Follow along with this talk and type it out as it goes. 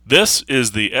This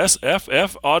is the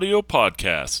SFFaudio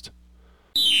Podcast.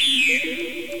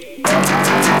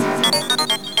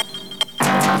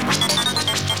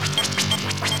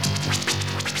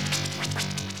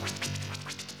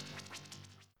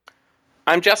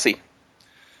 I'm Jesse.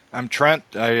 I'm Trent.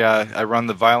 I run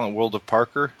The Violent World of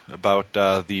Parker, about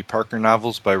the Parker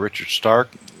novels by Richard Stark,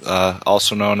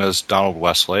 also known as Donald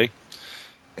Westlake.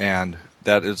 And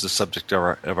that is the subject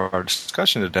of our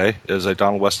discussion today, is a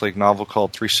Donald Westlake novel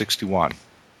called 361.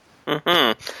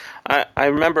 I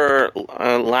remember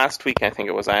last week, I think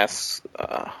it was, I asked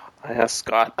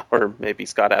Scott, or maybe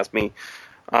Scott asked me,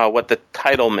 what the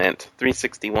title meant,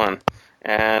 361.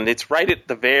 And it's right at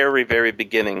the very, very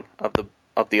beginning of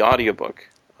the audiobook.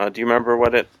 Do you remember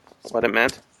what it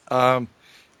meant?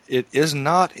 It is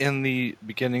not in the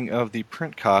beginning of the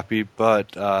print copy,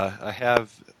 but I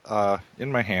have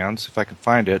in my hands, if I can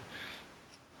find it,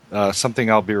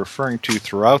 something I'll be referring to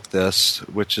throughout this,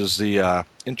 which is the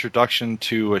introduction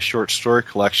to a short story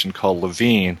collection called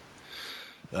Levine,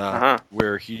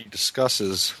 where he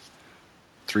discusses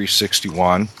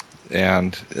 361.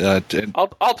 And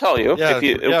I'll tell you,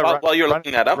 while you're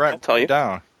looking that up, I'll tell you.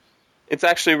 Down. It's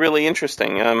actually really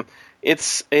interesting.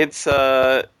 It's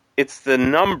the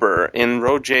number in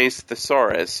Roget's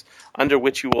Thesaurus under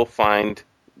which you will find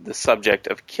the subject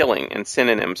of killing and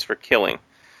synonyms for killing.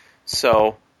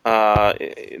 So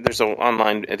there's an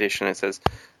online edition that says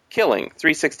killing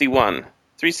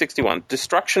 361,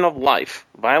 destruction of life,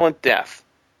 violent death,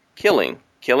 killing,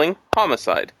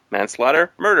 homicide,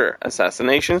 manslaughter, murder,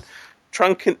 assassination,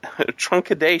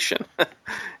 truncudation,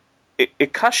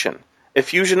 eccussion,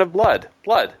 effusion of blood,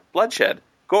 bloodshed,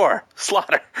 gore,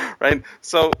 slaughter, right?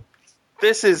 So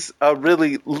this is a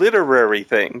really literary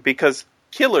thing, because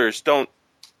killers don't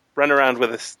run around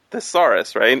with a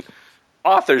thesaurus, right?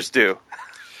 Authors do.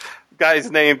 Guy's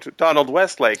named Donald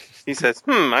Westlake. He says,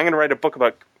 I'm going to write a book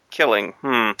about killing.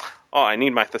 Oh, I need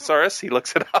my thesaurus. He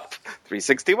looks it up.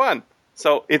 361.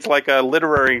 So it's like a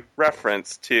literary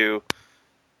reference to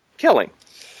killing.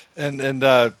 And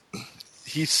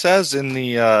he says in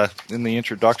the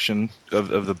introduction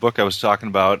of the book I was talking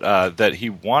about that he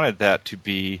wanted that to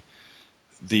be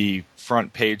the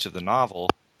front page of the novel,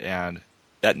 and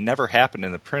that never happened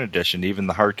in the print edition, even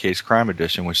the hard case crime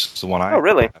edition, which is the one I. Oh,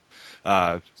 really?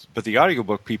 But the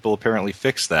audiobook people apparently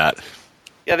fixed that.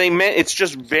 Yeah, it's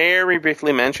just very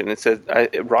briefly mentioned. It says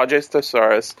Roget's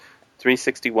Thesaurus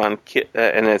 361,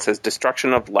 and it says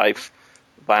destruction of life,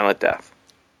 violent death.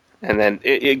 And then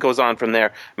it goes on from there.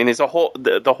 I mean, there's the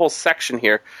whole section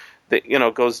here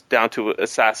that goes down to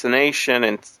assassination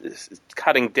and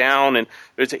cutting down, and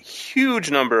there's a huge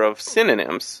number of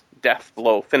synonyms: death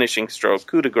blow, finishing stroke,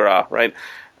 coup de grace. Right?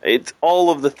 It's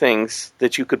all of the things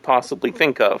that you could possibly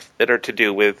think of that are to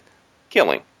do with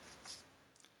killing.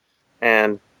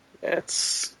 And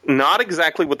it's not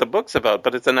exactly what the book's about,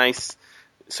 but it's a nice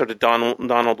sort of Donald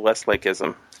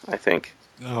Westlakeism, I think.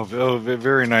 Oh,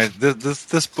 very nice.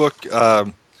 This book,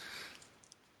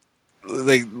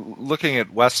 looking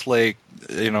at Westlake,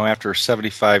 after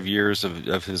 75 years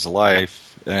of his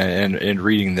life, and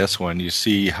reading this one, you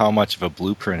see how much of a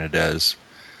blueprint it is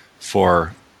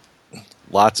for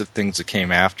lots of things that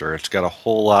came after. It's got a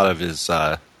whole lot of his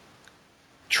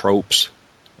tropes.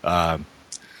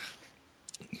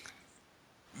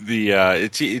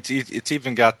 It's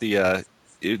even got the.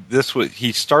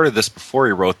 He started this before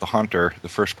he wrote The Hunter, the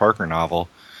first Parker novel,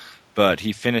 but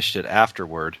he finished it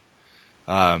afterward.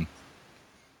 And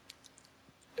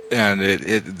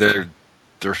they're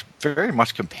very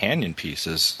much companion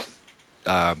pieces.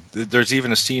 There's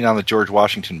even a scene on the George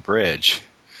Washington Bridge,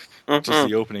 which is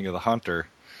the opening of The Hunter.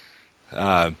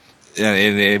 And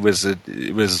it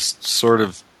was sort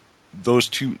of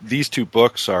these two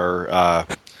books are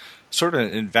sort of an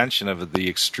invention of the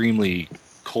extremely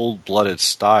cold-blooded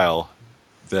style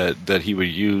that he would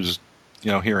use,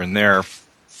 here and there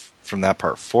from that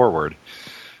part forward.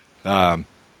 I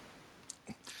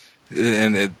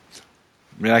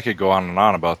could go on and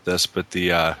on about this, but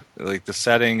the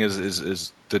setting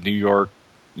is the New York,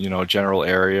 general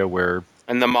area where,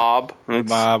 and the mob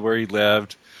where he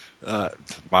lived,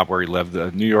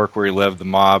 the New York where he lived, the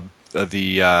mob, I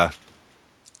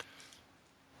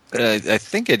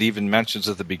think it even mentions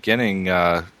at the beginning.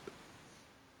 All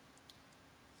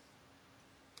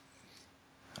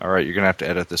right, you're gonna have to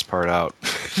edit this part out.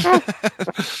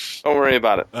 Don't worry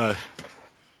about it.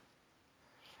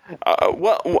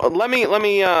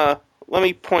 Let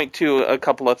me point to a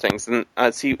couple of things and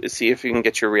see if you can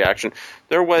get your reaction.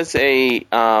 There was a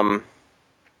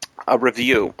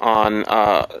review on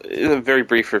a very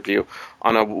brief review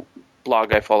on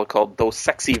blog I follow called Those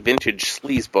Sexy Vintage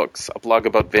Sleaze Books, a blog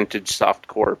about vintage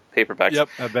softcore paperbacks. Yep,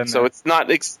 I've been so there. it's not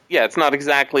it's not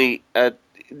exactly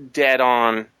dead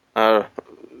on.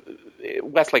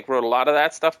 Westlake wrote a lot of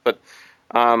that stuff, but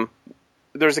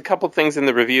there's a couple things in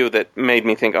the review that made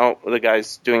me think, oh, the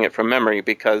guy's doing it from memory,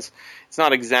 because it's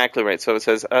not exactly right. So it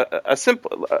says, a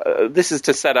simple. This is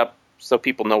to set up so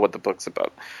people know what the book's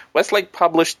about. Westlake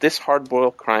published this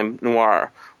hard-boiled crime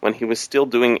noir when he was still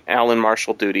doing Alan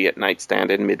Marshall duty at Nightstand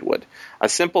in Midwood. A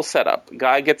simple setup.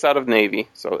 Guy gets out of Navy,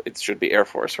 so it should be Air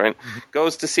Force, right? Mm-hmm.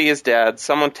 Goes to see his dad.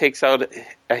 Someone takes out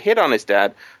a hit on his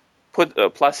dad,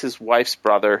 plus his wife's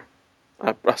brother's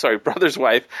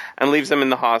wife, and leaves him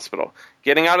in the hospital.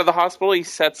 Getting out of the hospital, he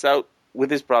sets out with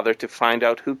his brother to find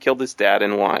out who killed his dad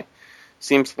and why.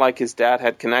 Seems like his dad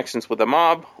had connections with the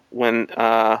mob when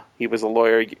he was a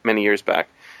lawyer many years back,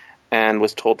 and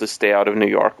was told to stay out of New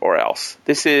York or else.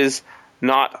 This is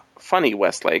not funny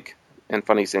Westlake, and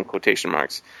funny's in quotation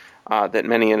marks, that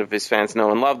many of his fans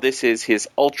know and love. This is his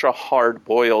ultra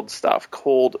hard-boiled stuff,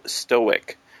 cold,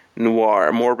 stoic,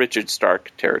 noir, more Richard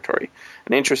Stark territory.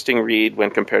 An interesting read when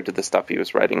compared to the stuff he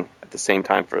was writing at the same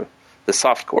time for the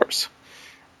softcores.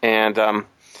 And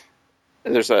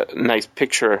there's a nice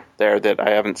picture there that I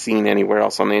haven't seen anywhere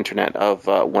else on the internet of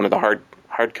one of the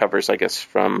hardcovers, I guess,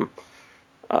 from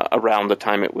around the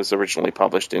time it was originally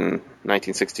published in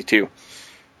 1962.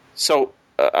 So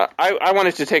I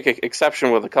wanted to take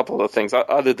exception with a couple of things,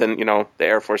 other than, the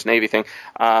Air Force Navy thing.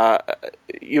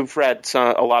 You've read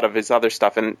a lot of his other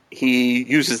stuff, and he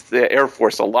uses the Air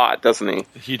Force a lot, doesn't he?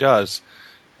 He does.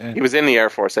 He was in the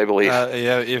Air Force, I believe.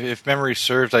 Yeah, if memory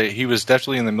serves, he was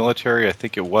definitely in the military. I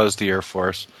think it was the Air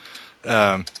Force.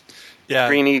 Yeah,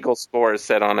 Green Eagle spores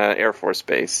set on an Air Force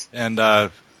base. And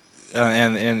the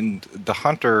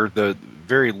Hunter, the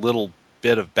very little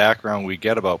bit of background we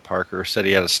get about Parker, said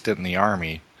he had a stint in the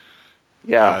Army.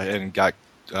 Yeah, and got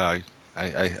I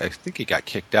think he got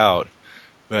kicked out,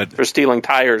 but for stealing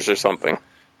tires or something.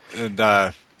 And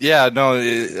a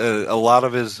lot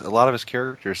of his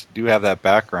characters do have that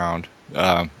background,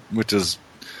 which is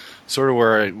sort of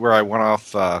where I went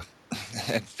off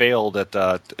and failed at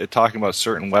talking about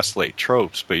certain Westlake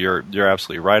tropes. But you're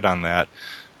absolutely right on that.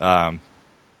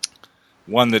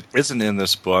 One that isn't in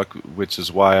this book, which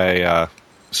is why I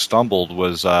stumbled,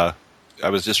 was I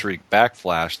was just reading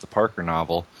Backflash, the Parker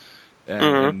novel,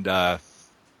 and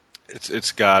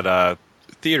it's got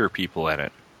theater people in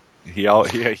it. He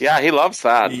loves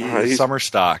that. He's summer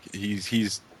stock.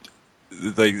 He's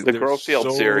the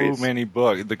Grofield series. So many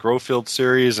books. The Grofield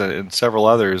series and several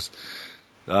others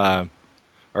are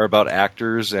about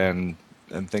actors and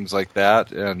things like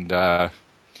that. And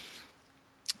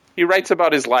he writes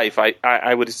about his life.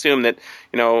 I would assume that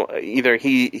either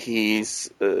he's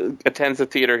attends the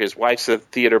theater, his wife's a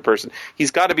theater person.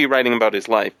 He's got to be writing about his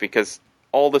life, because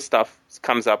all the stuff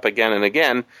comes up again and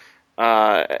again.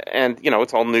 And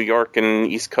it's all New York and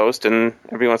East Coast, and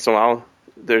every once in a while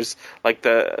there's like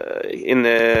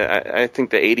I think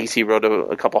the 80s he wrote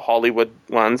a couple Hollywood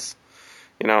ones.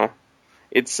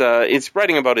 It's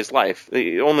writing about his life.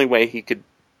 The only way he could,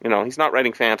 he's not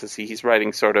writing fantasy. He's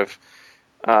writing sort of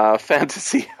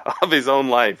fantasy of his own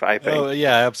life, I think. Oh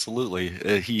yeah, absolutely.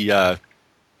 He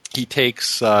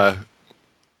takes the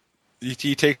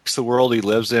world he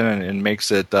lives in and makes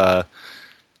it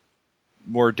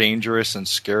more dangerous and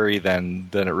scary than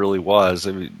it really was.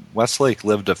 I mean, Westlake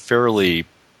lived a fairly,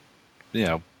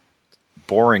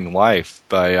 boring life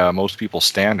by most people's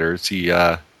standards. He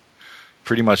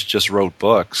pretty much just wrote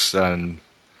books and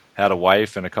had a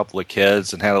wife and a couple of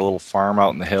kids and had a little farm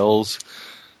out in the hills.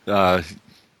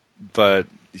 But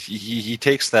he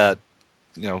takes that,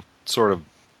 sort of,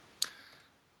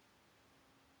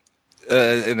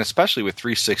 and especially with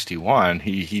 361,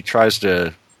 he tries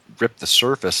to rip the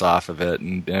surface off of it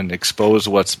and expose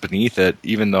what's beneath it,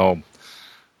 even though,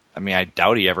 I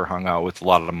doubt he ever hung out with a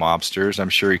lot of the mobsters. I'm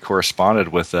sure he corresponded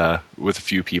with a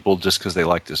few people just because they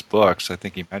liked his books. I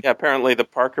think he mentioned. Yeah, apparently the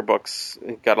Parker books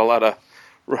got a lot of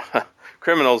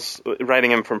criminals writing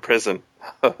him from prison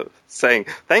saying,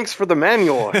 thanks for the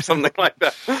manual, or something like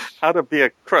that, how to be a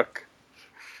crook.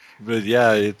 But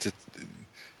yeah,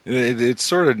 it's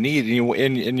sort of neat,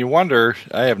 and you wonder.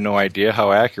 I have no idea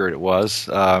how accurate it was,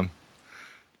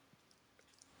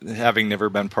 having never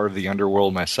been part of the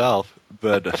underworld myself.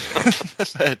 But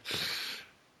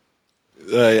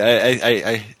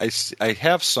I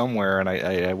have somewhere, and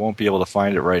I won't be able to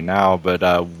find it right now.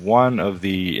 But one of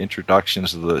the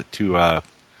introductions to the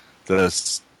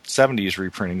 70s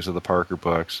reprintings of the Parker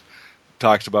books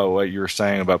talks about what you were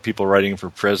saying about people writing for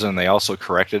prison. They also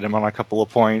corrected him on a couple of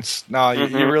points. No,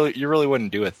 you really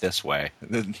wouldn't do it this way.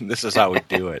 This is how we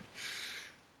do it.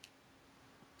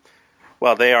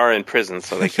 Well, they are in prison,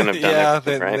 so they couldn't have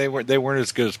done it. Right? They weren't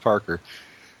as good as Parker.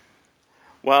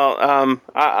 Well,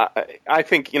 I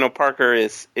think Parker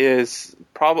is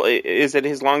probably, is it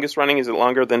his longest running? Is it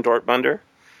longer than Dortmunder?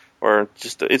 Or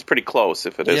just, it's pretty close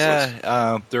if it is.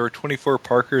 Yeah, there were 24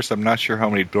 Parkers. I'm not sure how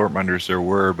many Dortmunders there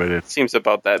were, but it seems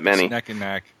about that many. It's neck and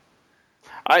neck.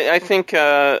 I think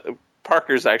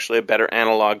Parker's actually a better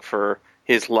analog for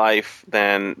his life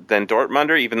than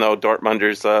Dortmunder, even though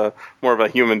Dortmunder's more of a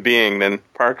human being than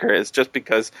Parker is, just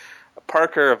because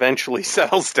Parker eventually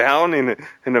settles down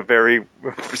in a very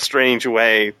strange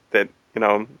way that,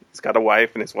 he's got a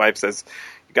wife, and his wife says,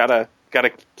 you gotta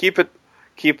keep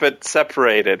it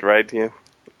separated, right?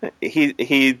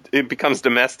 He becomes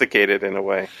domesticated in a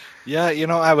way. Yeah,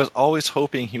 I was always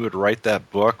hoping he would write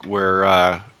that book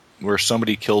where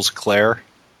somebody kills Claire.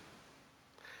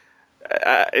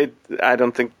 I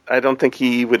don't think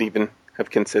he would even have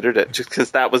considered it, just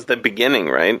because that was the beginning,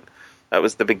 right? That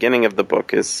was the beginning of the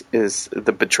book, is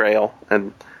the betrayal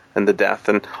and the death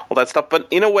and all that stuff. But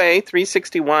in a way,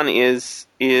 361 is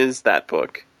that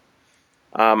book.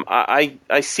 I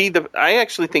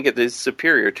actually think it is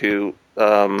superior to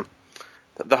The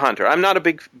Hunter. I'm not a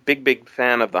big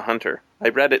fan of The Hunter. I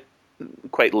read it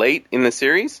quite late in the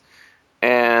series,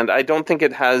 and I don't think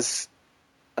it has.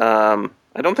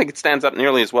 I don't think it stands up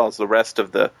nearly as well as the rest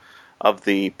of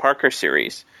the Parker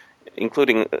series,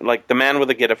 including like The Man with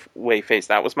a Getaway Face.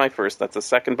 That was my first. That's the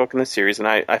second book in the series, and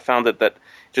I found that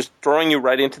just throwing you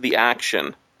right into the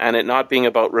action and it not being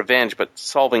about revenge but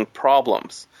solving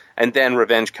problems, and then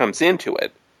revenge comes into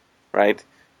it, right?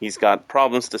 He's got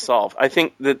problems to solve. I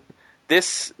think that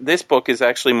this book is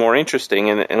actually more interesting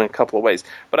in a couple of ways.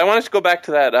 But I wanted to go back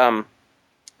to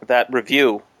that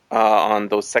review on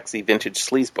those sexy vintage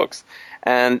sleaze books,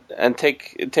 and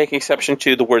take exception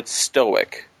to the word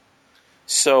stoic.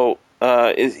 So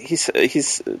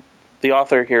he's the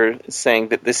author here is saying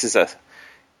that this is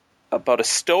about a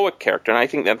stoic character, and I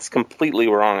think that's completely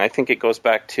wrong. I think it goes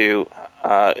back to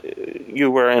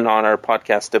you were in on our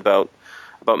podcast about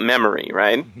memory,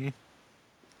 right? Mm-hmm.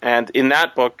 And in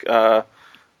that book,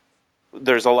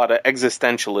 there's a lot of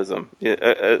existentialism.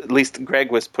 At least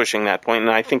Greg was pushing that point,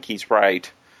 and I think he's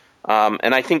right.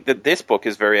 And I think that this book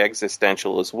is very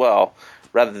existential as well,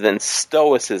 rather than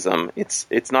stoicism.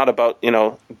 It's not about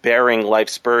bearing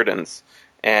life's burdens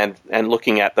and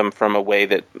looking at them from a way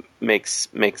that makes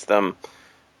them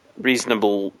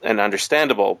reasonable and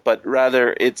understandable, but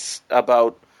rather it's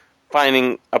about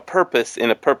finding a purpose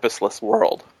in a purposeless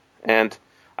world. And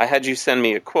I had you send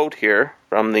me a quote here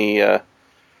from the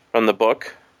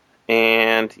book,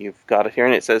 and you've got it here,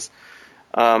 and it says,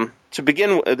 to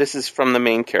begin with, this is from the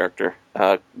main character,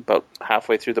 about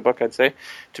halfway through the book, I'd say.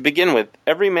 To begin with,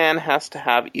 every man has to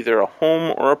have either a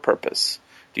home or a purpose.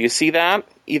 Do you see that?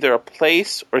 Either a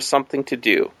place or something to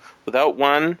do. Without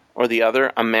one or the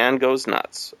other, a man goes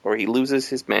nuts, or he loses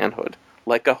his manhood,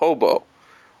 like a hobo,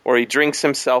 or he drinks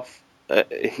himself.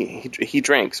 He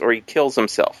drinks, or he kills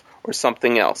himself, or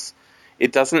something else.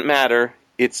 It doesn't matter.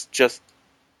 It's just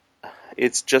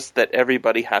that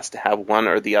everybody has to have one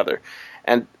or the other.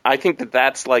 And I think that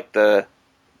that's like the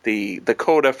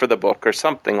coda for the book, or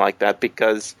something like that,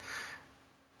 because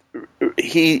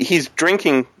he's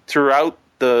drinking throughout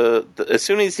the as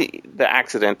soon as the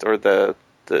accident or the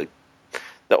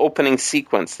opening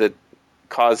sequence that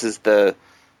causes the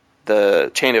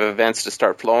chain of events to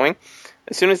start flowing.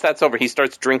 As soon as that's over, he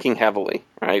starts drinking heavily,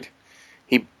 right?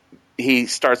 He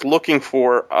starts looking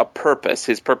for a purpose.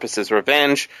 His purpose is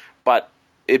revenge, but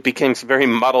it becomes very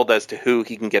muddled as to who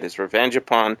he can get his revenge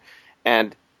upon,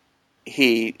 and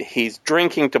he's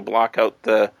drinking to block out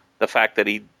the fact that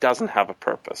he doesn't have a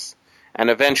purpose. And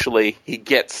eventually he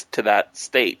gets to that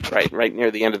state, right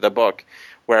near the end of the book,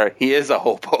 where he is a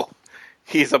hobo.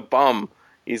 He's a bum.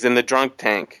 He's in the drunk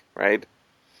tank, right?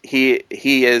 He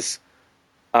is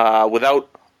without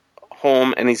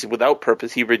home, and he's without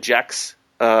purpose. He rejects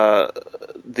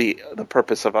the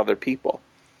purpose of other people.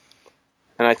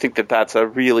 And I think that that's a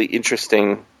really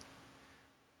interesting,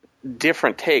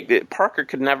 different take. Parker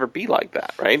could never be like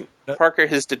that, right? Parker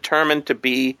is determined to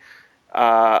be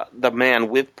the man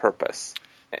with purpose.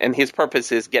 And his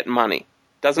purpose is get money.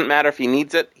 Doesn't matter if he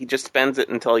needs it. He just spends it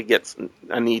until he gets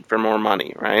a need for more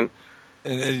money, right?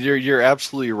 And you're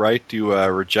absolutely right to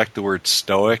reject the word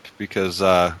stoic, because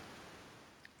the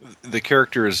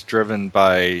character is driven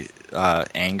by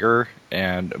anger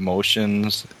and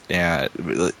emotions, and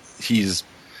he's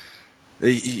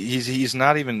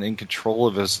not even in control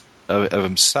of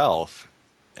himself.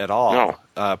 at all.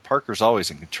 No. Parker's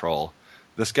always in control.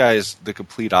 This guy is the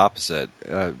complete opposite.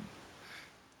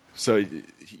 So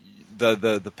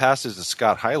the passage that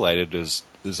Scott highlighted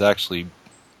is actually,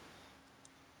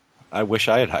 I wish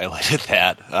I had highlighted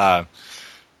that.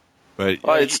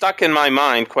 But it stuck in my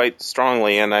mind quite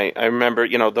strongly, and I remember,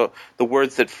 the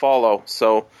words that follow.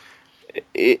 So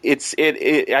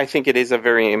I think it is a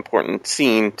very important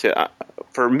scene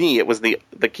for me. It was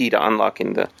the key to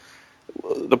unlocking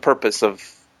the purpose of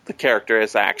the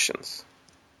character's actions.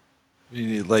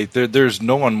 Like there's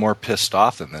no one more pissed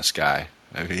off than this guy.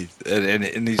 I mean,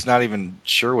 and he's not even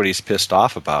sure what he's pissed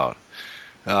off about.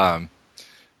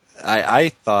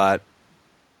 I thought,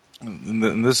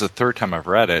 and this is the third time I've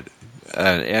read it,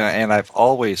 and I've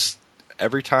always,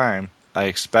 every time, I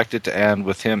expect it to end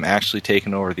with him actually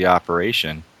taking over the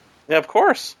operation. Yeah, of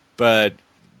course. But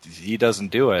he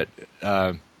doesn't do it.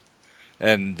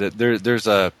 And there's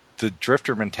the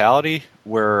drifter mentality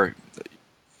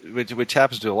which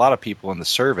happens to a lot of people in the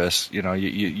service.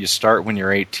 You start when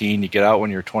you're 18, you get out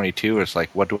when you're 22. It's like,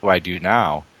 what do I do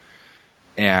now?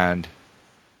 And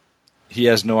he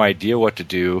has no idea what to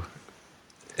do.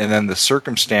 And then the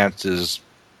circumstances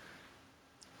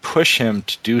push him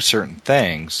to do certain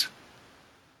things.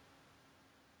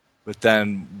 But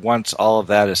then once all of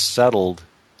that is settled,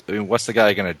 I mean, what's the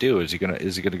guy going to do? Is he going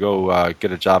to go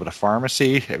get a job at a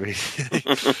pharmacy? I mean,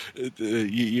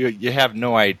 you have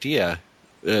no idea.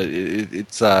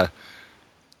 He's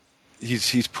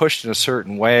pushed in a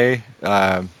certain way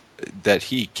that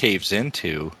he caves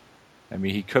into. I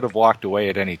mean, he could have walked away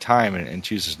at any time and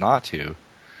chooses not to.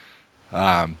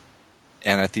 And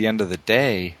at the end of the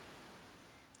day,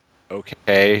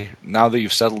 okay, now that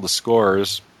you've settled the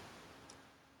scores,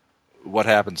 what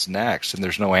happens next? And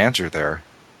there's no answer there.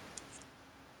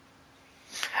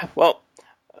 Well,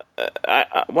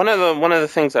 one of the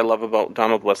things I love about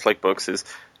Donald Westlake books is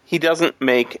he doesn't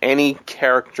make any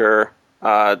character.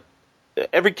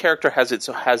 Every character has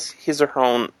his or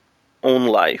her own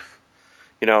life.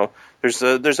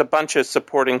 There's a bunch of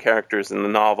supporting characters in the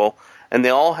novel, and they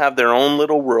all have their own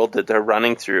little world that they're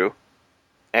running through,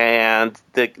 and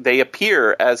they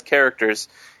appear as characters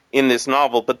in this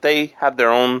novel, but they have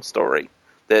their own story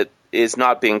that is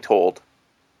not being told.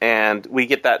 And we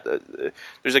get that.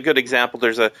 There's a good example.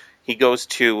 He goes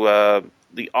to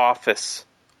the office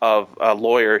of a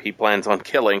lawyer he plans on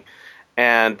killing,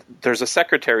 and there's a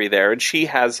secretary there, and she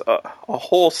has a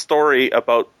whole story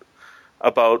about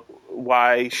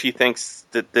why she thinks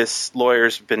that this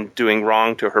lawyer's been doing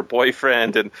wrong to her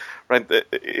boyfriend, and right,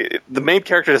 the main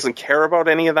character doesn't care about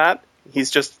any of that.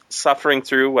 He's just suffering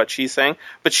through what she's saying,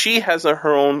 but she has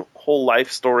her own whole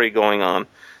life story going on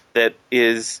that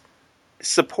is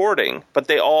supporting, but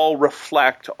they all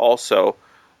reflect also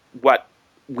what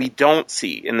we don't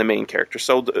see in the main character.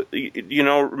 So,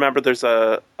 remember there's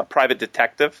a private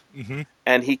detective, mm-hmm.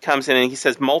 and he comes in and he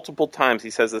says multiple times, he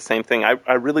says the same thing.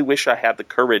 I really wish I had the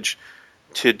courage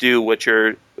to do what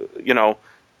you're,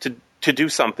 to do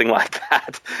something like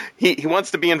that. He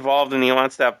wants to be involved and he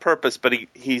wants to have purpose, but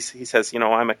he says,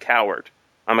 I'm a coward.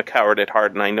 I'm a coward at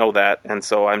heart, and I know that, and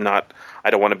so I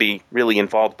don't want to be really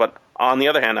involved. But on the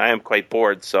other hand, I am quite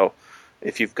bored, so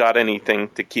if you've got anything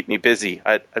to keep me busy,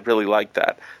 I'd really like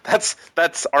that.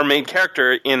 That's our main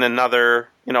character in another,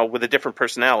 with a different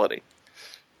personality.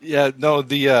 Yeah, no,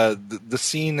 the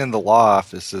scene in the law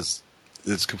office is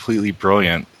completely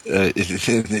brilliant.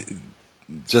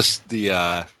 Just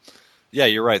the yeah,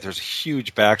 you're right. There's a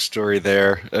huge backstory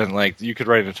there, and you could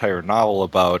write an entire novel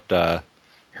about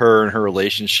her and her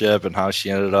relationship and how she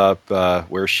ended up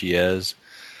where she is.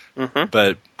 Mm-hmm.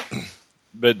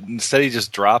 But instead, he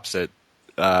just drops it.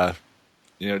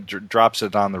 Drops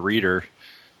it on the reader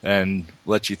and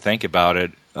lets you think about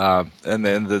it. And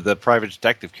then the private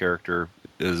detective character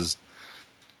is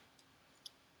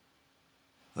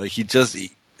I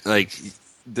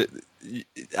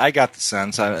got the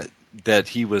sense that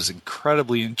he was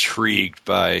incredibly intrigued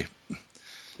by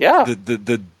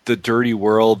the dirty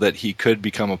world that he could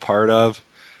become a part of.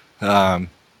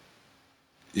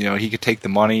 He could take the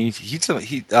money. He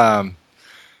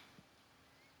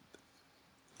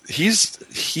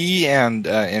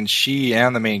and she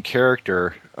and the main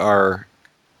character are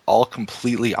all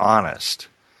completely honest,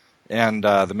 and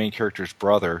the main character's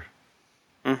brother,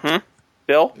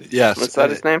 Bill. Yes, was that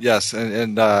his name? Yes,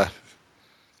 and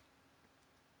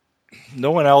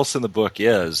no one else in the book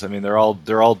is. I mean, they're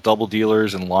all double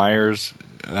dealers and liars,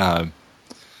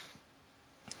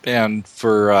 and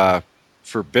for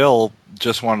Bill,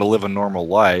 just wanted to live a normal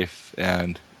life,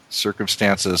 and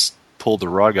circumstances pulled the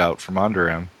rug out from under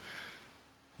him.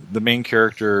 The main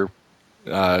character,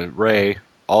 Ray,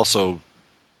 also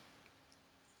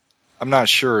not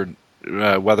sure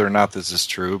whether or not this is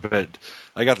true, but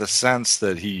I got the sense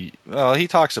that he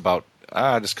talks about,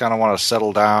 I just kind of want to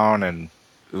settle down and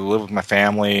live with my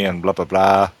family and blah,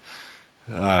 blah,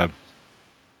 blah.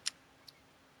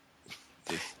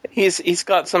 He's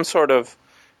got some sort of,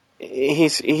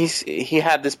 he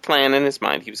had this plan in his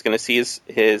mind. He was going to see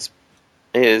his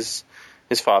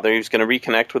father. He was going to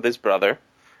reconnect with his brother,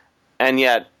 and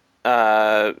yet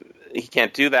he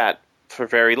can't do that for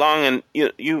very long. And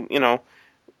you know,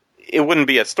 it wouldn't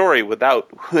be a story without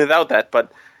that.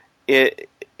 But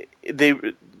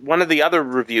one of the other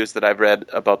reviews that I've read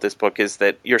about this book is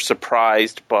that you're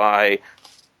surprised by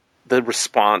the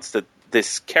response that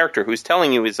this character who's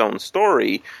telling you his own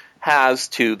story has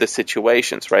to the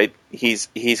situations, right? He's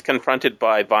confronted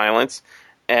by violence,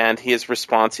 and his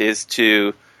response is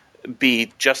to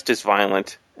be just as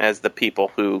violent as the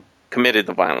people who committed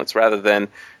the violence, rather than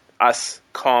us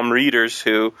calm readers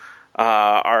who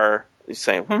are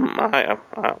saying,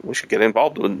 we should get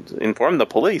involved and inform the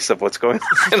police of what's going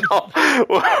on.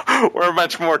 We're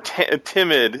much more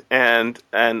timid, and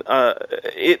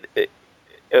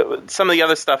some of the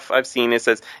other stuff I've seen, it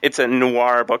says it's a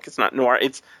noir book. It's not noir.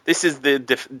 This is the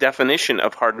definition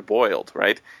of hard-boiled,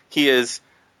 right? He is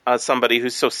somebody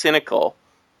who's so cynical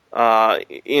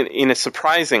in a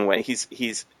surprising way.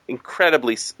 He's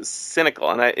incredibly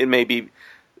cynical, and it may be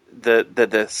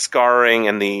the scarring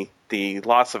and the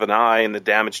loss of an eye and the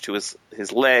damage to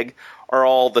his leg are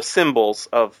all the symbols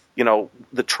of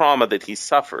the trauma that he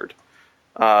suffered,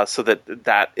 so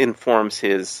that informs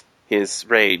his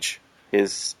rage.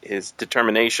 His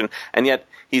determination, and yet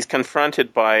he's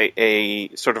confronted by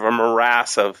a sort of a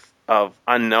morass of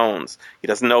unknowns. He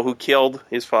doesn't know who killed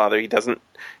his father. Then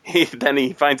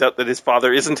he finds out that his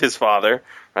father isn't his father,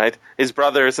 right? His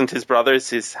brother isn't his brother. It's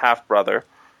his half brother.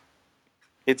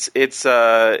 It's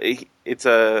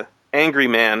a angry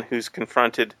man who's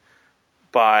confronted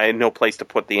by no place to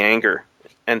put the anger,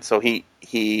 and so he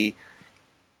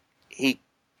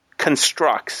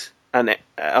constructs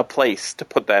a place to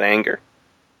put that anger.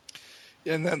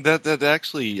 And that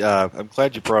actually, I'm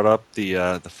glad you brought up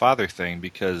the father thing,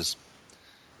 because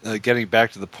getting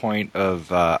back to the point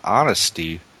of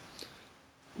honesty,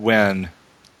 when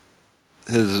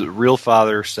his real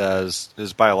father says,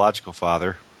 his biological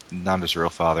father, not his real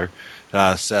father,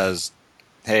 says,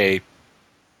 "Hey,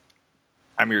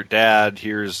 I'm your dad.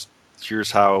 Here's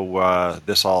how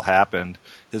this all happened."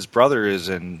 His brother is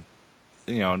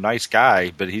nice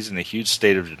guy, but he's in a huge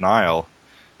state of denial.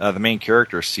 The main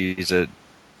character sees it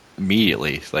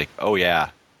immediately, like, oh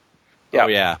yeah.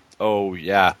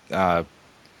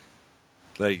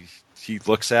 Like, he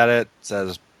looks at it,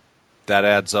 says, that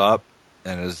adds up,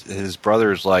 and his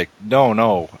brother's like,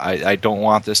 no, I don't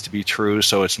want this to be true,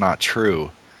 so it's not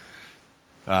true.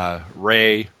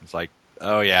 Ray is like,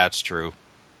 oh yeah, it's true.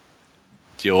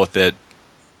 Deal with it.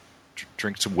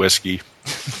 Drink some whiskey.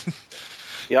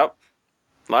 Yep.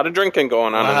 A lot of drinking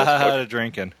going on in this book. A lot of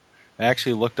drinking. I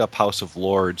actually looked up House of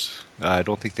Lords. I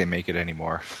don't think they make it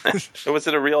anymore. Was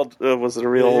it a real? It was a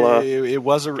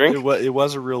drink? It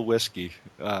was a real whiskey.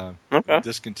 Okay.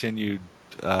 Discontinued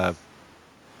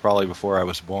probably before I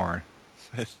was born.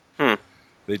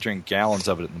 They drink gallons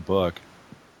of it in the book.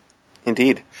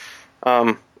 Indeed.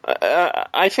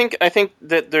 I think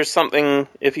that there's something,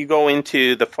 if you go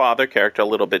into the father character a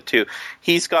little bit too,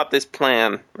 he's got this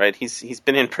plan, right? He's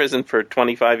been in prison for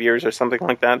 25 years or something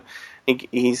like that.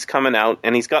 He's coming out,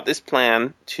 and he's got this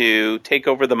plan to take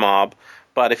over the mob,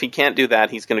 but if he can't do that,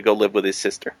 he's going to go live with his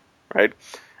sister, right?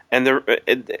 And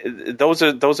those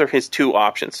are his two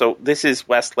options. So this is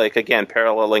Westlake again,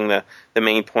 paralleling the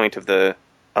main point of the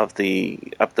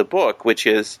book, which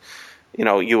is,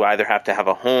 you either have to have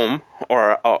a home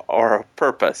or a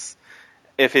purpose.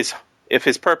 If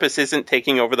his purpose isn't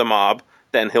taking over the mob,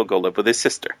 then he'll go live with his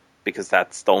sister, because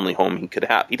that's the only home he could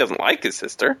have. He doesn't like his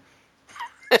sister.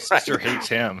 His sister hates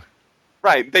him.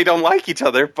 Right. They don't like each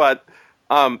other, but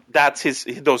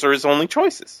those are his only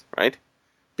choices, right?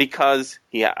 Because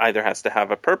he either has to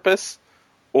have a purpose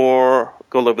or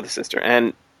go live with his sister.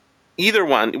 And either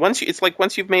one, once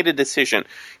you've made a decision,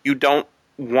 you don't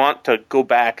want to go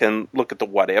back and look at the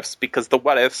what ifs, because the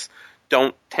what ifs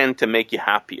don't tend to make you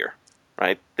happier,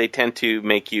 right? They tend to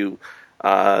make you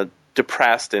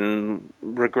depressed and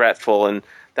regretful and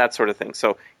that sort of thing.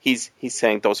 So he's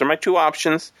saying, those are my two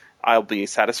options. I'll be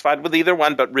satisfied with either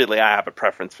one, but really I have a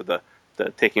preference for the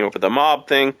taking over the mob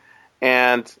thing,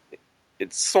 and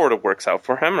it sort of works out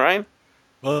for him, right?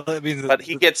 Well, I mean, but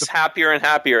he gets happier and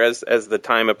happier as the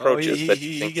time approaches.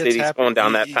 He's going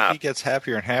down that path. He gets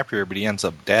happier and happier, but he ends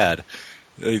up dead.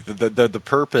 The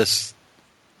purpose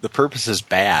is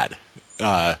bad.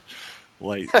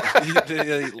 Like,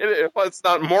 well, it's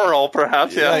not moral,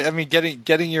 perhaps. Yeah. I mean,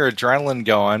 getting your adrenaline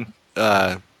going,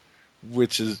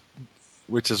 which is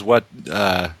what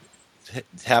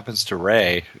happens to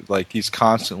Ray. Like, he's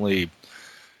constantly,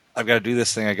 I've got to do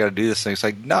this thing. I got to do this thing. It's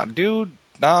like, no, dude,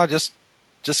 no, just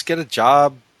get a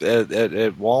job at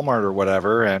Walmart or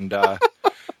whatever, and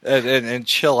and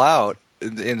chill out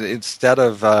instead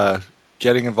of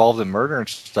getting involved in murder and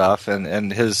stuff.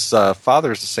 And his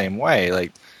father's the same way.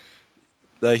 Like,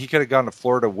 he could have gone to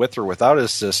Florida with or without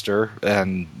his sister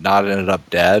and not ended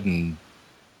up dead and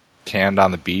tanned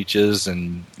on the beaches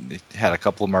and had a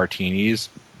couple of martinis.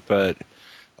 But,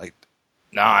 like,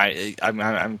 no,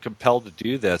 I'm compelled to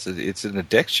do this. It's an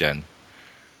addiction.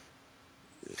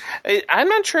 I'm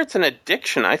not sure it's an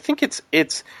addiction. I think it's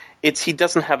he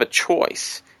doesn't have a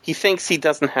choice. He thinks he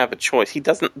doesn't have a choice. He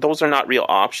doesn't. Those are not real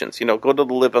options. Go to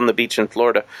live on the beach in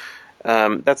Florida.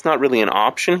 That's not really an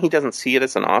option. He doesn't see it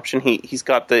as an option. He's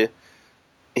got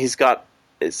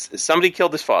somebody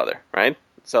killed his father, right?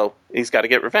 So he's got to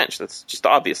get revenge. That's just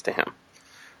obvious to him.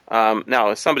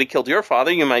 Now, if somebody killed your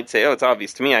father, you might say, "Oh, it's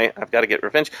obvious to me. I've got to get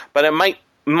revenge." But it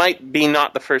might be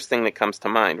not the first thing that comes to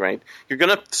mind, right? You're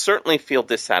going to certainly feel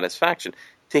dissatisfaction.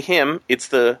 To him, it's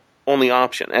the only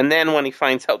option. And then when he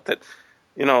finds out that,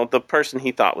 the person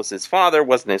he thought was his father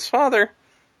wasn't his father,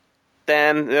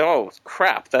 then, oh,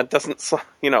 crap, that doesn't,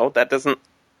 who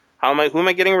am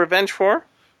I getting revenge for?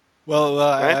 Well,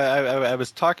 right? I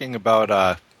was talking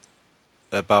about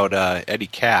Eddie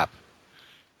Capp.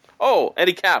 Oh,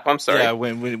 Eddie Capp, I'm sorry. Yeah,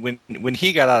 when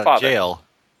he got out of jail,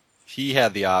 he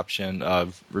had the option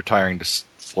of retiring to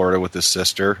Florida with his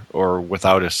sister or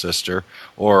without his sister,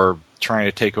 or trying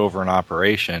to take over an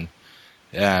operation,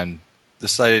 and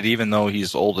decided, even though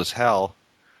he's old as hell,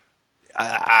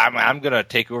 I'm going to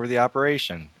take over the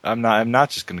operation. I'm not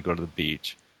just going to go to the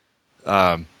beach.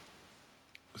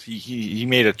 He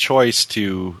made a choice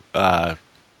to,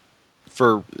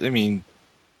 for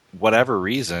whatever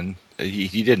reason.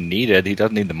 He didn't need it. He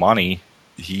doesn't need the money.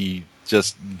 He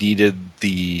just needed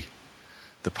the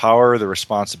power, the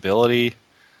responsibility.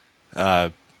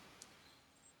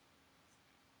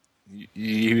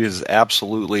 He was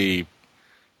absolutely.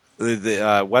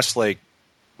 Westlake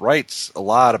writes a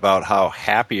lot about how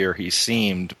happier he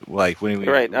seemed, like when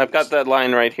right. I've got that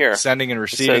line right here. Sending and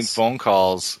receiving phone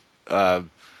calls.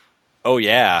 Oh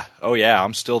yeah,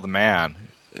 I'm still the man.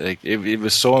 Like, it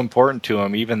was so important to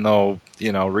him, even though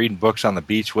reading books on the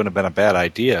beach wouldn't have been a bad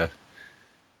idea.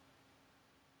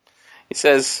 He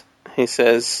says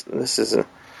this is a.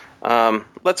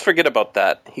 Let's forget about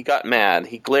that. He got mad.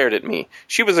 He glared at me.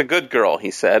 She was a good girl,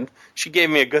 he said. She gave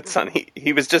me a good son.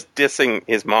 He was just dissing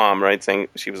his mom, right, saying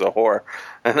she was a whore.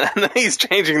 And then he's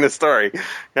changing the story.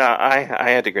 Yeah, I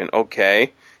had to grin.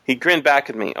 Okay. He grinned back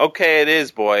at me. Okay, it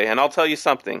is, boy, and I'll tell you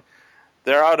something.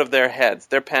 They're out of their heads.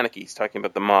 They're panicky. He's talking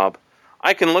about the mob.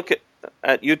 I can look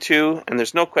at you two, and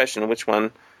there's no question which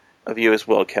one of you is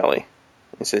Will Kelly.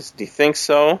 He says, do you think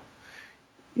so?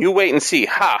 You wait and see.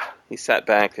 Ha! He sat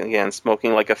back again,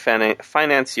 smoking like a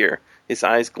financier, his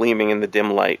eyes gleaming in the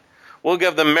dim light. We'll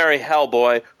give them merry hell,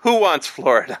 boy. Who wants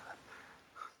Florida?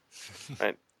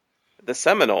 Right. The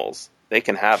Seminoles, they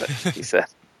can have it, he said.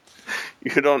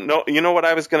 You don't know. You know what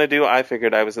I was going to do? I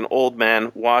figured I was an old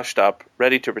man, washed up,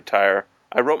 ready to retire.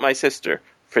 I wrote my sister,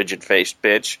 frigid-faced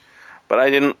bitch, but I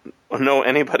didn't know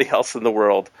anybody else in the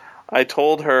world. I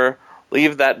told her,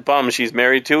 leave that bum she's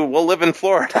married to. We'll live in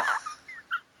Florida.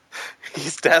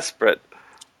 He's desperate.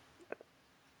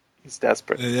 He's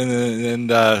desperate. And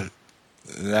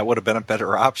that would have been a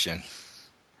better option.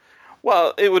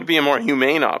 Well, it would be a more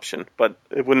humane option, but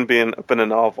it wouldn't been a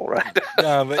novel, right?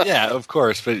 But yeah, of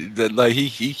course. But like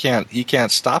he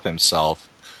can't stop himself,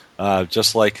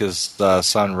 just like his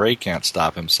son Ray can't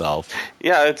stop himself.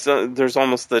 Yeah, it's there's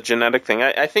almost the genetic thing.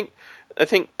 I think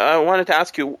I wanted to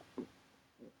ask you,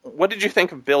 what did you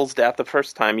think of Bill's death the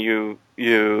first time you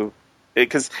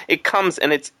because it comes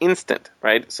and it's instant,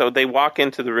 right? So they walk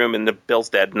into the room and Bill's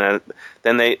dead, and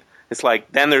then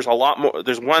there's a lot more.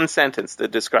 There's one sentence that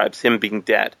describes him being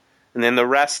dead, and then the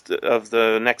rest of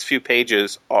the next few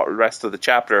pages, or rest of the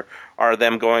chapter, are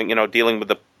them going, dealing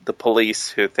with the police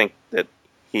who think that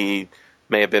he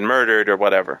may have been murdered or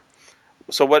whatever.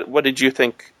 So what did you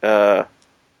think of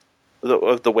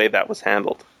the way that was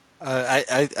handled?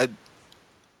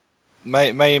 My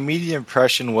immediate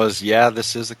impression was, yeah,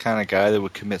 this is the kind of guy that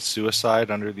would commit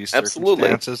suicide under these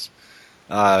circumstances.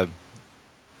 But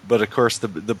of course,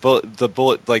 the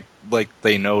bullet, like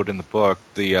they note in the book,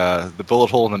 the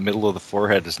bullet hole in the middle of the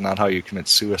forehead is not how you commit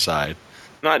suicide.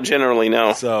 Not generally,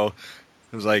 no. So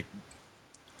it was like,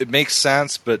 it makes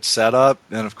sense, but set up,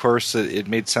 and of course it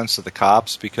made sense to the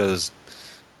cops because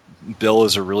Bill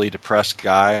is a really depressed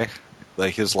guy.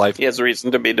 Like his life, he has a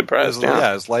reason to be depressed.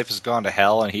 Yeah, his life has gone to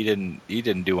hell, and he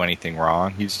didn't do anything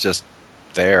wrong. He's just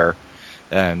there,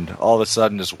 and all of a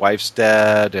sudden his wife's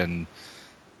dead, and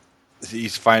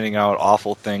he's finding out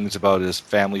awful things about his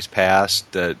family's past.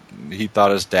 That he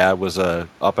thought his dad was a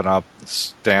up and up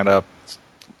stand up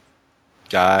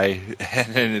guy,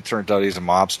 and then it turns out he's a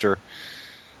mobster.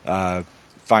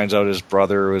 Finds out his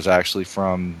brother was actually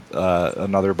from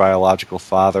another biological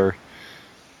father.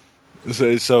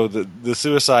 So the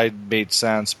suicide made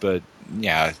sense, but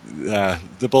yeah,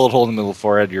 the bullet hole in the middle of the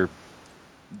forehead.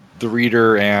 The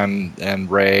reader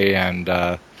and Ray and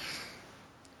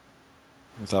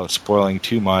without spoiling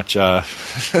too much,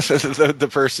 the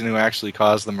person who actually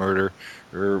caused the murder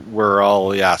were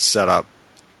all set up.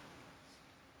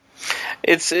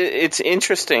 It's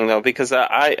interesting though, because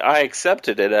I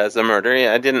accepted it as a murder.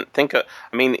 I didn't think.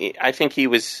 I think he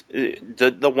was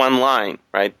the one line,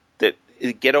 right? That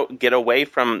get away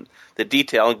from the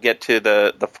detail, get to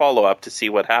the follow up to see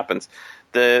what happens.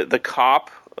 The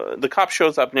cop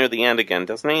shows up near the end again,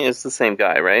 doesn't he? It's the same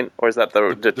guy, right? Or is that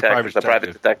the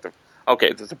private detective? Okay,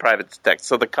 it's a private detective.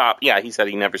 So the cop, he said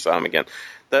he never saw him again.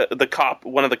 The cop,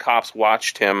 one of the cops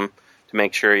watched him to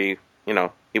make sure he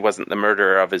wasn't the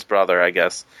murderer of his brother, I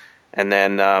guess. And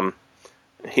then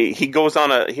he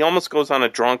almost goes on a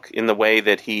drunk in the way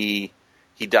that he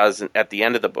does at the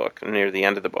end of the book, near the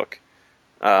end of the book,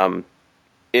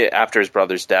 after his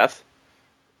brother's death,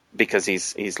 because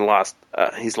he's lost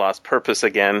purpose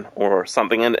again or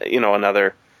something, and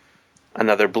another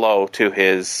blow to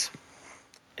his.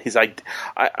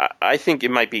 I think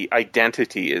it might be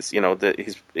identity is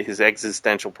his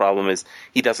existential problem is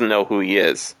he doesn't know who he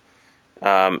is.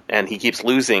 And he keeps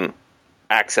losing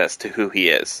access to who he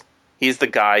is. He's the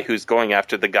guy who's going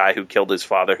after the guy who killed his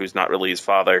father, who's not really his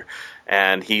father,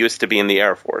 and he used to be in the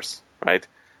Air Force, right?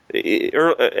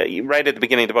 Right at the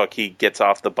beginning of the book, he gets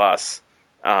off the bus,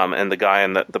 and the guy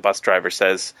and the bus driver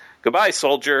says, "Goodbye,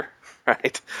 soldier,"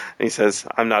 right? And he says,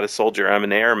 "I'm not a soldier, I'm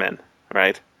an airman,"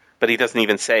 right? But he doesn't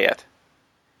even say it.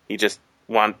 He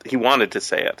wanted to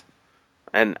say it,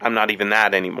 and I'm not even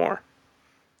that anymore.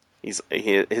 His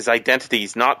identity.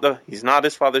 He's not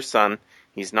his father's son.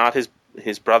 He's not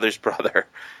his brother's brother.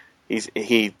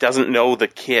 He doesn't know the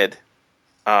kid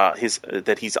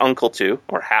that he's uncle to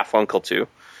or half uncle to,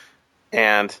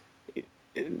 and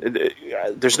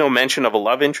there's no mention of a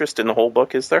love interest in the whole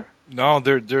book, is there? No,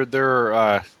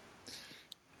 there.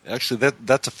 Actually,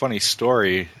 that's a funny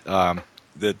story.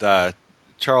 That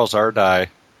Charles Ardai,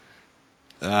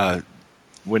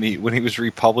 when he was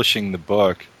republishing the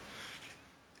book,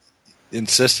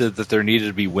 insisted that there needed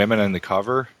to be women on the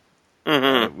cover.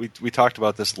 Mm-hmm. We talked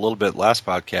about this a little bit last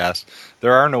podcast.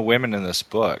 There are no women in this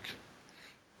book.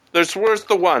 Where's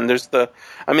the one?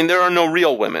 There are no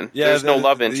real women. Yeah, there's no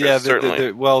love interest,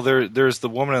 certainly. There's the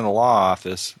woman in the law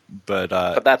office, but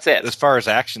that's it. As far as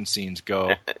action scenes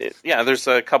go. Yeah, there's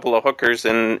a couple of hookers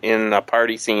in a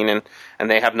party scene,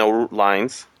 and they have no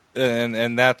lines.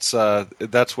 And that's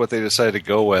what they decided to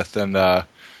go with. And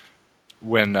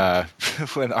when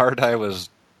Ardai was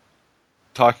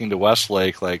talking to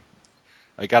Westlake, like,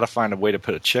 I got to find a way to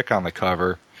put a chick on the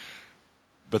cover.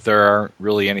 But there aren't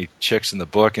really any chicks in the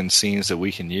book and scenes that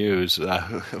we can use.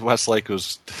 Westlake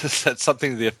said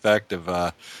something to the effect of,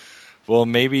 "Well,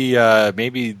 maybe the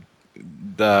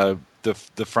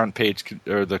front page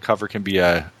or the cover can be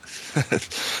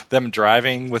them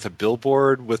driving with a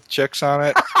billboard with chicks on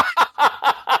it."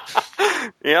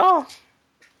 Yeah.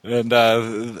 And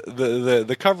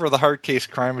the cover of the Hard Case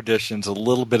Crime Edition is a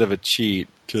little bit of a cheat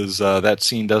because that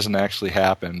scene doesn't actually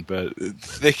happen, but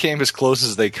they came as close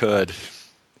as they could.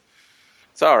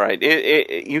 It's all right.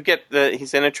 You get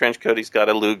he's in a trench coat. He's got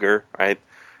a Luger, right?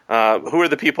 Who are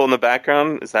the people in the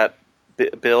background? Is that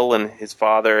Bill and his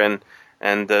father and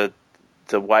the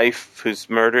wife who's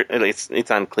murdered?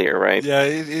 It's unclear, right? Yeah,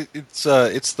 it's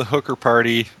the hooker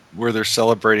party where they're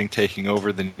celebrating taking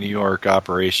over the New York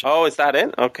operation. Oh, is that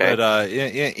it? Okay. But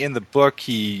in the book,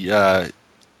 he that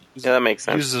makes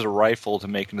sense. Uses a rifle to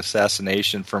make an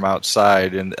assassination from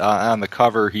outside, and on the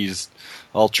cover, he's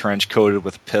all trench coated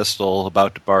with a pistol,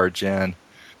 about to barge in.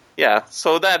 Yeah,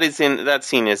 so that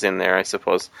scene is in there, I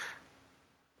suppose.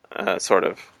 Sort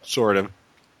of.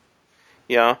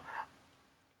 Yeah.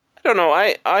 I don't know.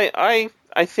 I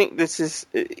think this is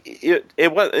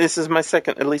this is my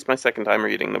second time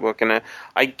reading the book, and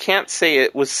I can't say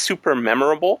it was super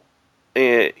memorable.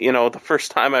 The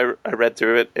first time I read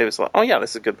through it, it was like, oh yeah, this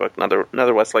is a good book.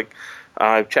 Another Westlake.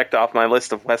 I've checked off my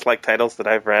list of Westlake titles that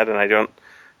I've read, and I don't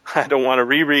want to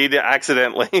reread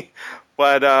accidentally,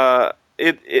 but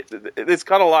it's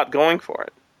got a lot going for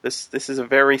it. This is a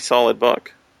very solid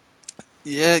book.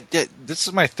 Yeah, this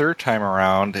is my third time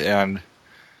around, and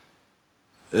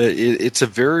it's a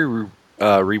very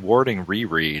rewarding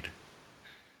reread.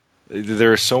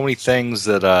 There are so many things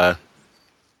that I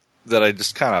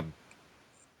just kind of,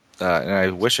 and I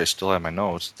wish I still had my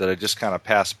notes, that I just kind of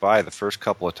passed by the first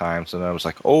couple of times, and I was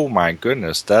like, oh my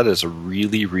goodness, that is a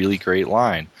really, really great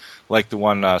line. Like the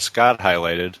one Scott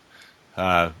highlighted.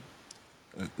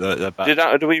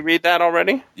 Did we read that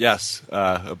already? Yes,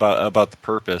 about the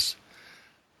purpose.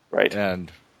 Right.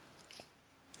 And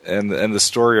the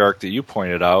story arc that you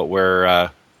pointed out,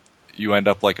 where you end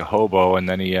up like a hobo, and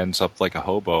then he ends up like a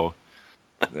hobo.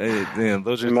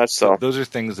 Those are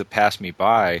things that pass me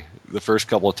by the first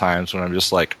couple of times when I'm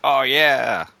just like, oh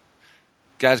yeah,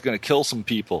 guy's gonna kill some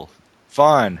people,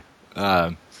 fun.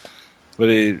 But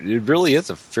it really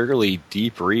is a fairly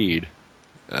deep read.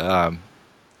 And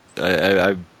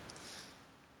I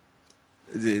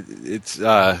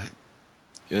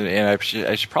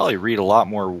should probably read a lot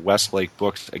more Westlake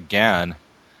books again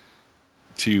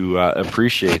to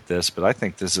appreciate this, but I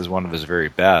think this is one of his very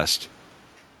best.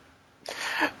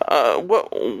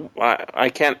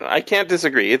 I can't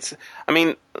disagree.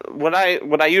 What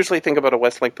I usually think about a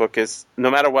Westlake book is,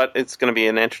 no matter what, it's going to be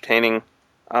an entertaining,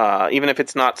 even if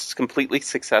it's not completely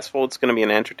successful, it's going to be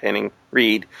an entertaining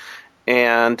read.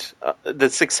 And the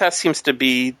success seems to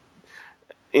be,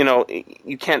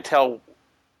 you can't tell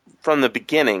from the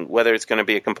beginning whether it's going to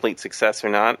be a complete success or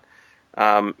not.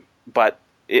 But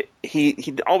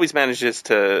he always manages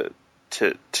to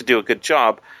do a good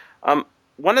job.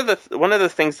 One of the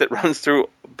things that runs through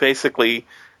basically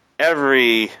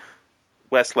every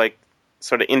Westlake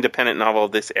sort of independent novel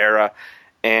of this era,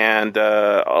 and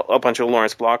a bunch of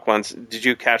Lawrence Block ones. Did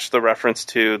you catch the reference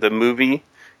to the movie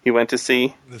he went to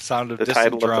see? The Sound of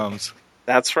Distant Drums.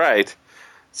 That's right.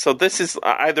 So this is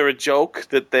either a joke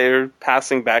that they're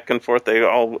passing back and forth. They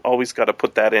always got to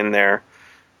put that in there.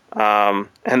 And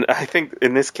I think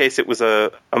in this case it was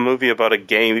a movie about a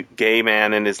gay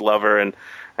man and his lover,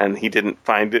 and he didn't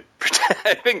find it.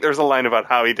 I think there's a line about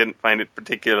how he didn't find it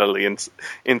particularly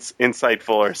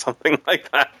insightful or something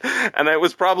like that. And it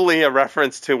was probably a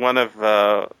reference to one of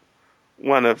the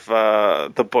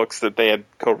books that they had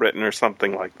co-written or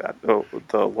something like that.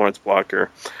 The Lawrence Blocker.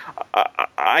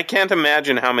 I can't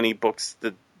imagine how many books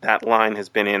that line has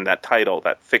been in. That title,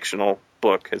 that fictional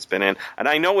book, has been in, and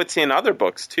I know it's in other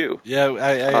books too. Yeah,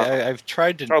 I've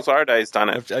tried to. Charles Ardai's done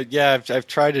it. I've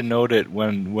tried to note it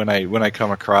when I come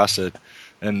across it,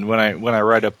 and when I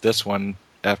write up this one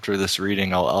after this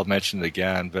reading, I'll mention it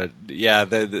again. But yeah,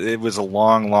 it was a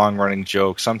long running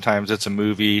joke. Sometimes it's a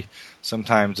movie,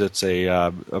 sometimes it's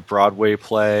a Broadway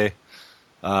play.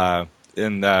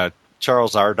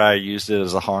 Charles Ardai used it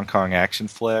as a Hong Kong action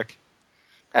flick.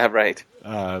 Right.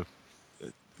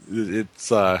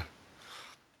 It's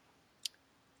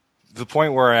the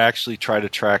point where I actually try to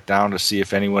track down to see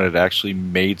if anyone had actually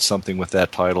made something with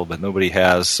that title, but nobody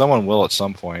has. Someone will at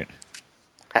some point.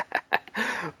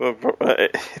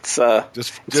 It's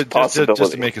just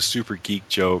to make a super geek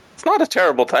joke. It's not a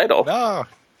terrible title. No,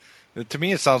 to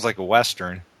me it sounds like a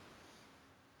Western.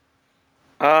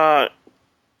 Could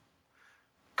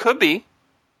be.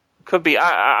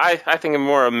 I think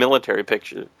more a military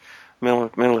picture,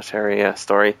 military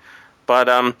story.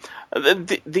 But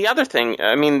the other thing,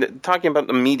 talking about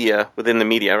the media within the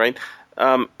media, right?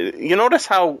 You notice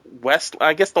how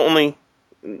I guess the only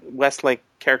Westlake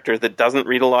character that doesn't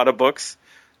read a lot of books,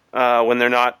 when they're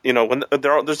not,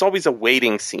 there's always a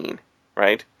waiting scene,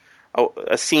 right?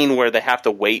 A scene where they have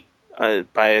to wait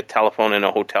by a telephone in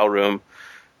a hotel room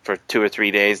for 2 or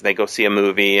 3 days. They go see a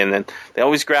movie, and then they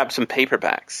always grab some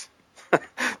paperbacks.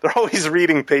 They're always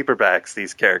reading paperbacks,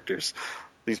 these characters.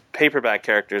 These paperback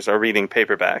characters are reading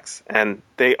paperbacks, and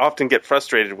they often get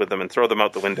frustrated with them and throw them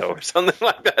out the window or something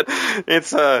like that.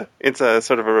 It's a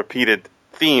sort of a repeated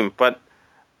theme, but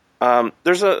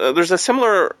there's a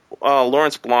similar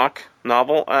Lawrence Block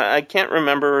novel. I can't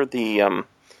remember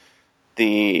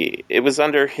it was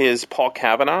under his Paul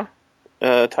Kavanaugh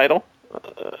title,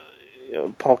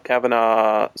 Paul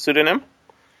Kavanaugh pseudonym.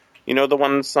 You know the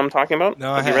ones I'm talking about?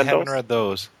 No, I haven't read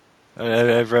those.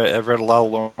 I've read a lot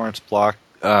of Lawrence Block,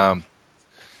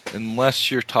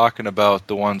 unless you're talking about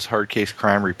the ones Hard Case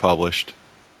Crime republished.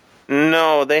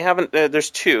 No, they haven't. There's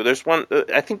two. There's one.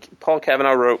 I think Paul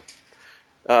Kavanaugh wrote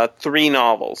 3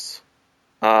 novels,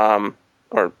 or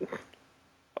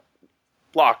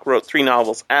Block wrote 3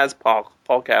 novels as Paul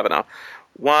Kavanaugh.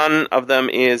 One of them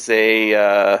is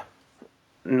a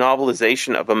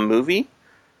novelization of a movie,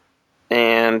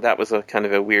 and that was a kind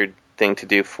of a weird thing to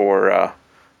do for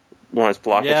Lawrence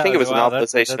Block. I think it was a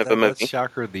novelization of a movie. That's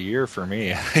shocker of the year for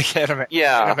me. I can't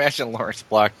Yeah. imagine Lawrence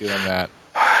Block doing that.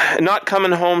 Not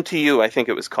Coming Home to You, I think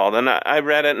it was called. And I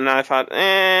read it and I thought,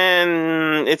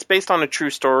 it's based on a true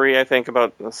story, I think,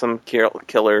 about some serial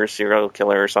killer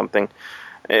or something.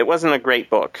 It wasn't a great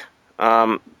book.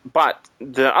 But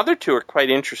the other two are quite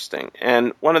interesting.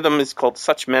 And one of them is called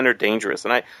Such Men Are Dangerous.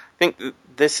 And I think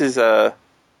this is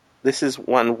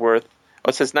one worth... Oh,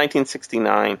 it says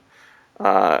 1969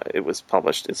 it was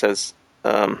published. It says...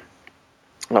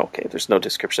 okay, there's no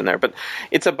description there. But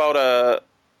it's about a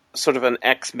sort of an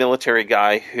ex-military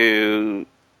guy who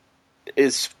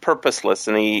is purposeless,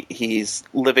 and he's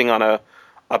living on a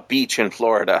beach in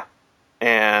Florida,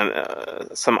 and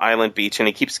some island beach, and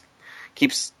he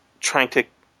keeps trying to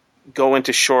go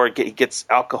into shore. He gets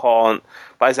alcohol and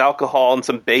buys alcohol and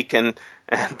some bacon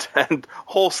and a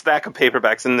whole stack of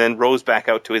paperbacks, and then rows back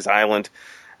out to his island,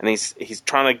 and he's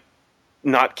trying to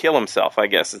not kill himself, I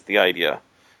guess is the idea,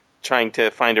 trying to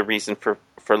find a reason for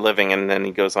living, and then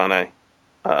he goes on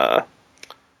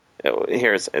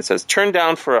here it says, turned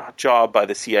down for a job by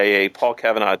the CIA, Paul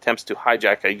Kavanaugh attempts to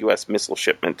hijack a U.S. missile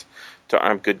shipment to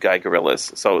arm good guy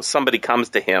guerrillas. So somebody comes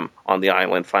to him on the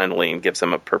island finally and gives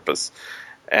him a purpose.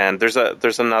 And there's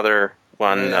another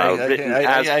one written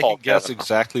as Paul Kavanaugh. I guess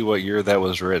exactly what year that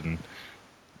was written.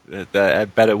 I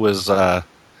bet it was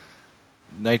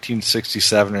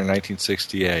 1967 or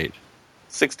 1968.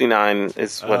 69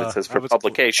 is what it says for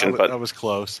publication. But I was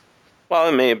close. Well,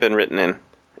 it may have been written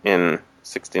in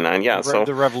 69, yeah. So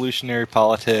the revolutionary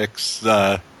politics,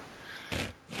 along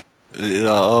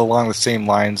the same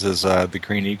lines as the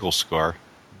Green Eagle score.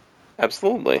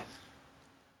 Absolutely.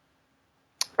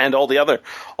 And all the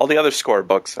other score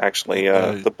books, actually,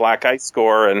 the Black Ice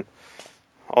score and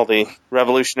all the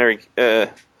revolutionary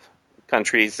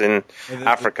countries in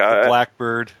Africa. The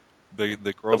Blackbird, the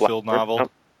Grofield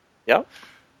novel. Yep.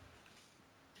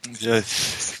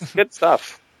 Just good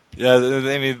stuff. Yeah,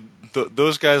 I mean,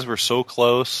 those guys were so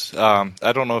close. I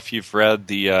don't know if you've read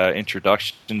the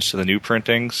introductions to the new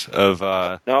printings of...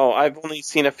 No, I've only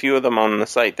seen a few of them on the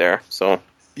site there, so...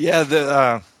 Yeah,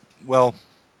 the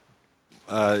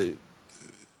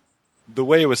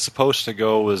way it was supposed to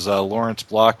go was Lawrence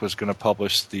Block was going to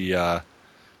publish the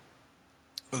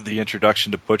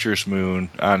introduction to Butcher's Moon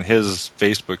on his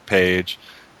Facebook page,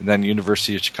 and then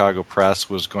University of Chicago Press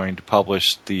was going to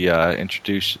publish the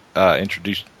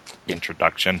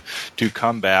introduction to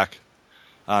Comeback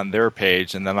on their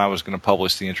page, and then I was going to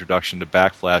publish the introduction to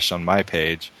Backflash on my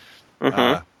page.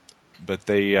 Mm-hmm. But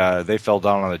they fell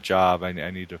down on the job. I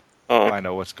need to find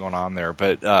out what's going on there.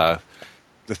 But the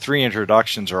three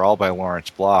introductions are all by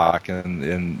Lawrence Block,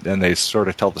 and they sort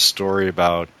of tell the story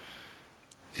about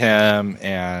him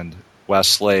and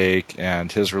Westlake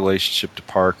and his relationship to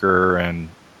Parker and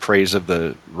praise of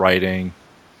the writing.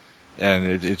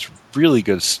 And it's really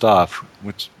good stuff,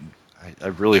 which I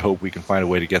really hope we can find a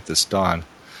way to get this done.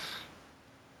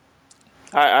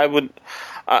 I'm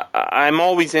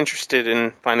always interested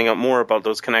in finding out more about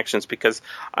those connections, because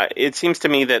it seems to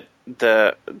me that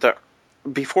the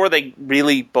before they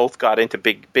really both got into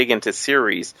big into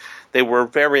series, they were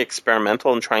very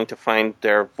experimental in trying to find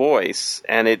their voice,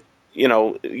 and it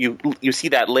you see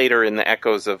that later in the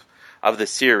echoes of the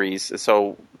series.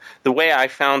 So the way I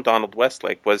found Donald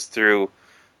Westlake was through,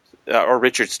 or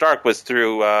Richard Stark was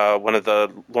through one of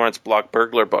the Lawrence Block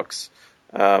burglar books.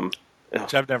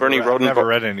 I've never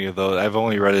read any of those. I've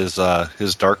only read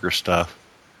his darker stuff.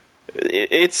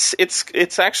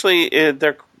 It's actually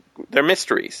they're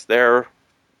mysteries.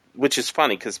 Which is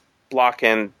funny because Block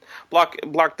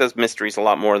does mysteries a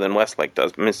lot more than Westlake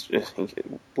does.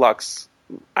 Block's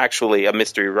actually a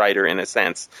mystery writer in a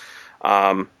sense,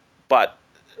 but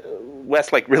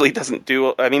Westlake really doesn't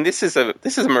do. I mean, this is a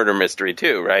murder mystery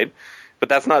too, right? But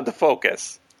that's not the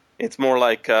focus. It's more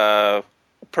like a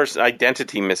person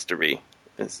identity mystery.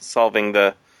 It's solving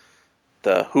the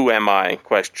who am I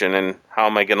question, and how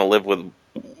am I going to live with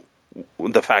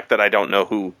the fact that I don't know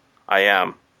who I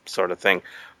am, sort of thing.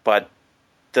 But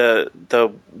the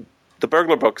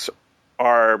burglar books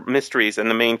are mysteries, and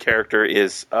the main character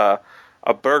is a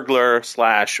burglar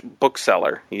 /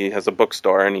 bookseller. He has a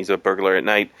bookstore, and he's a burglar at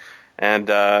night. And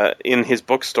in his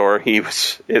bookstore,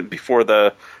 before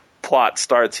the plot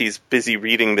starts, he's busy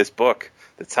reading this book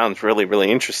that sounds really,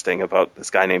 really interesting about this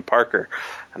guy named Parker.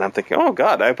 And I'm thinking, oh,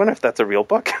 God, I wonder if that's a real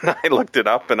book. And I looked it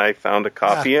up, and I found a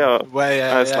copy. I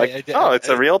was like, it's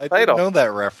a real title. I didn't know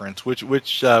that reference. Which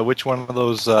one of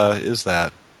those is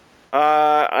that?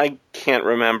 I can't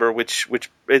remember which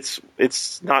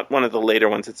it's not one of the later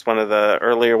ones. It's one of the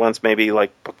earlier ones, maybe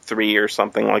like book 3 or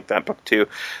something like that, book 2.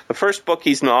 The first book,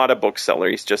 he's not a bookseller.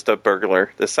 He's just a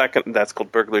burglar. The second, that's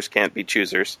called Burglars Can't Be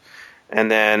Choosers.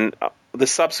 And then the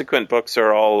subsequent books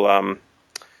are all,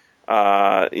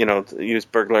 use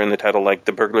burglar in the title, like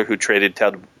The Burglar Who Traded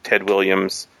Ted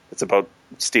Williams. It's about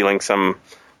stealing some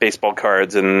baseball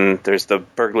cards. And there's The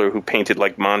Burglar Who Painted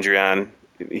Like Mondrian.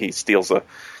 He steals a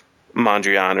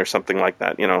Mondrian or something like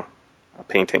that, a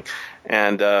painting.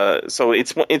 And so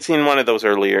it's in one of those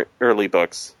early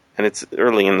books, and it's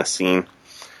early in the scene.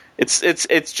 It's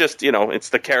just, it's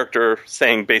the character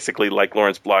saying basically, like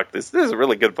Lawrence Block, this is a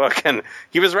really good book. And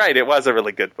he was right, it was a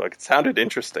really good book. It sounded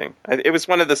interesting. It was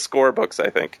one of the score books, I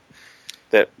think,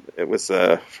 that it was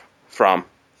from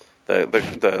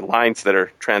the lines that are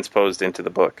transposed into the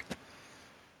book.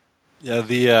 Yeah,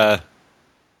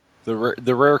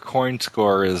 the rare coin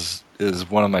score is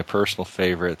one of my personal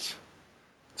favorites.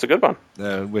 It's a good one,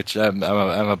 which I'm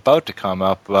about to come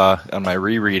up on my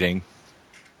rereading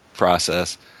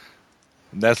process.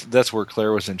 And that's where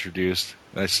Claire was introduced.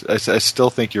 I still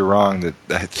think you're wrong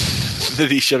that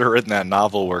he should have written that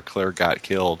novel where Claire got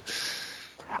killed.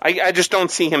 I just don't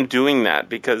see him doing that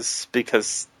because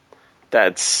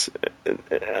that's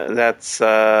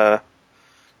I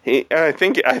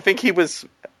think he was.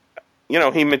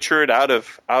 He matured out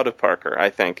of Parker, I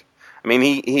think. I mean,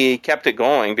 he kept it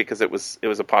going because it was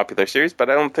a popular series, but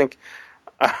I think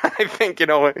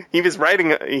he was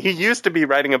writing. He used to be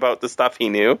writing about the stuff he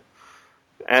knew,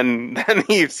 and then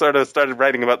he sort of started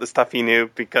writing about the stuff he knew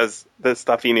because the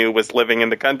stuff he knew was living in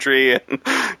the country and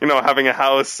having a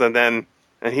house, and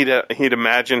he'd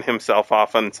imagine himself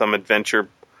off on some adventure,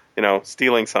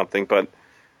 stealing something. But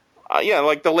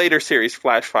like the later series,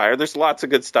 Flashfire, there's lots of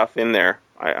good stuff in there.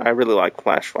 I really like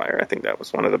Flashfire. I think that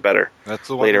was one of the better. That's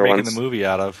the one later they're making ones. The movie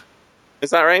out of. Is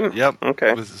that right? Yep.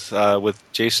 Okay. With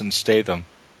Jason Statham.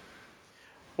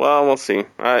 Well, we'll see.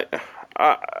 I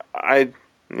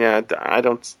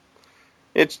don't.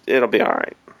 It'll be all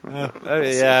right. I'm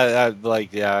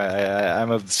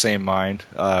of the same mind.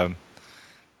 I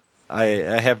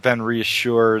have been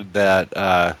reassured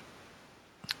that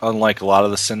unlike a lot of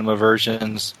the cinema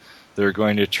versions, they're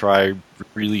going to try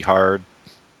really hard,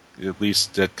 at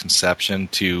least at conception,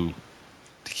 to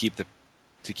keep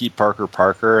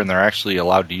Parker, and they're actually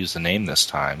allowed to use the name this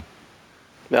time.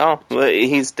 No,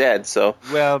 he's dead, so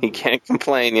he can't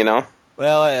complain,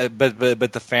 Well, but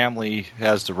the family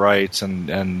has the rights,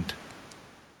 and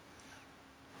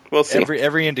we'll see.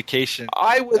 Every indication.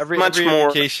 Every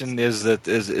indication is that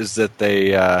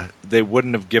they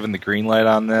wouldn't have given the green light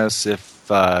on this if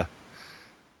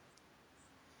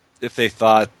they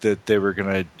thought that they were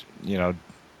going to,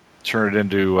 turn it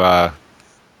into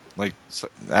like,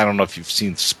 I don't know if you've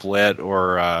seen Split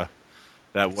or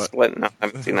that one. Split? No, I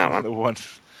haven't seen that one.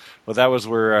 Well, that was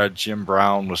where Jim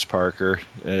Brown was Parker.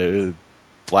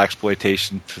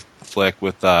 Blaxploitation flick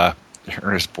with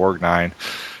Ernest Borgnine,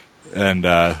 and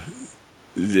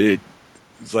it's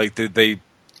like they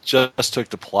just took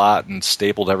the plot and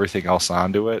stapled everything else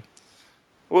onto it.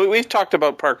 Well, we've talked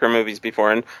about Parker movies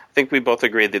before, and I think we both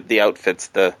agree that The Outfit's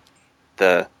the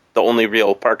only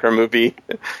real Parker movie.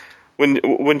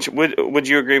 Would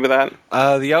you agree with that?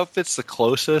 The Outfit's the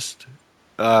closest.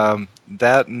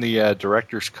 That and the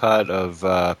director's cut of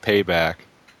Payback.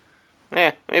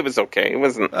 It was okay. It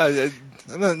wasn't.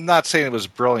 I'm not saying it was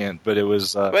brilliant, but it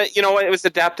was. But you know what? It was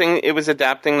adapting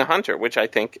The Hunter, which I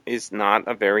think is not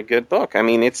a very good book. I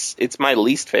mean, it's my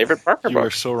least favorite Parker book. You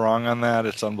are so wrong on that.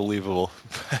 It's unbelievable.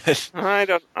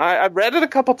 I've read it a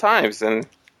couple times, and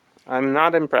I'm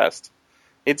not impressed.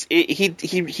 He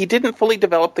didn't fully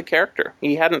develop the character.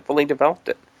 He hadn't fully developed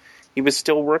it. He was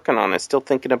still working on it, still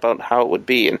thinking about how it would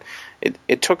be, and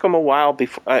it took him a while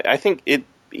before. I think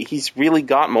he's really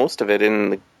got most of it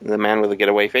in the Man with a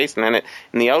Getaway Face, and then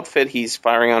in The Outfit, he's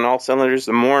firing on all cylinders.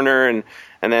 The Mourner, and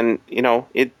then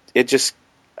it just.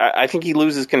 I think he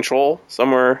loses control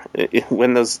somewhere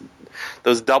when those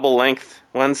double length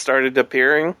ones started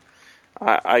appearing.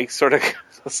 I sort of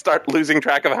start losing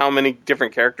track of how many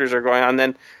different characters are going on.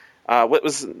 Then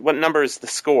what number is The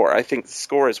Score? I think The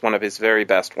Score is one of his very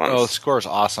best ones. Oh, The Score is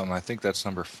awesome. I think that's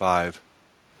number 5.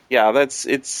 Yeah,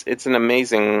 it's an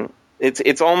amazing.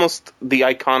 It's almost the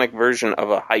iconic version of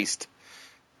a heist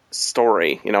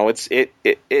story.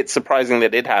 It's surprising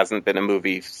that it hasn't been a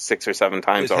movie 6 or 7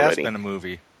 times already. It has been a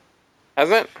movie.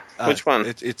 Hasn't it? Which one?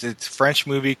 It's a French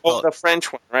movie. Oh, the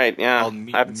French one, right? Yeah. Called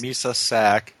Misa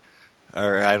Sac,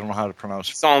 or I don't know how to pronounce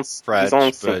French,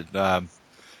 but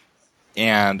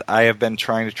and I have been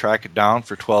trying to track it down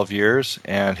for 12 years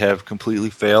and have completely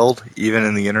failed, even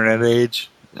in the internet age.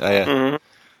 Mm-hmm.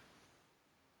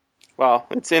 Well,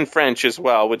 it's in French as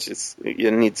well, which is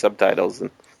you need subtitles and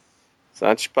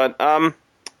such. But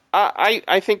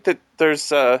I think that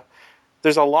there's a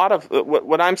lot of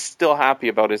what I'm still happy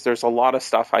about is there's a lot of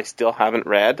stuff I still haven't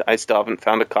read. I still haven't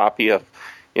found a copy of,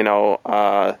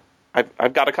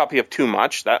 I've got a copy of Too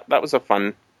Much. That was a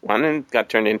fun one and got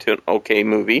turned into an okay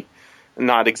movie.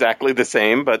 Not exactly the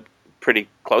same, but pretty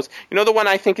close. The one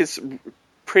I think is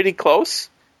pretty close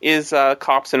is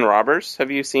Cops and Robbers. Have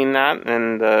you seen that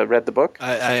and read the book?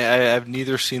 I've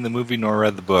neither seen the movie nor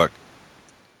read the book.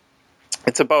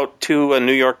 It's about two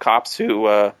New York cops who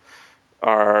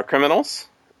are criminals,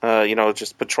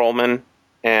 just patrolmen,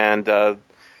 and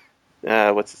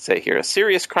what's it say here? A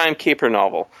serious crime caper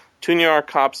novel. Two New York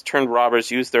cops turned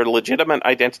robbers use their legitimate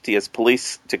identity as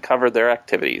police to cover their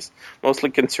activities.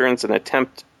 Mostly concerns an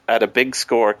attempt at a big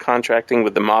score contracting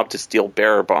with the mob to steal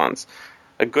bearer bonds.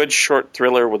 A good short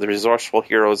thriller with resourceful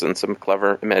heroes and some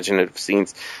clever imaginative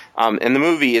scenes. And the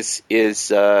movie is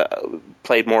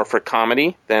played more for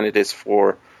comedy than it is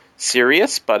for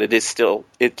serious, but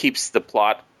it keeps the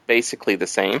plot basically the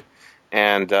same.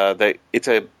 And it's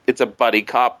a buddy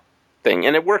cop thing,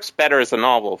 and it works better as a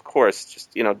novel, of course.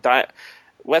 Just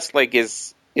Westlake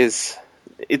it's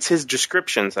his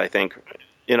descriptions, I think.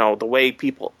 The way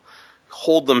people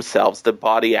hold themselves, the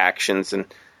body actions,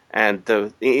 and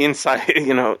the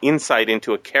insight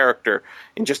into a character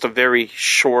in just a very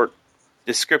short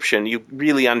description. You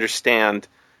really understand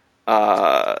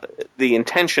the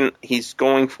intention he's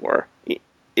going for.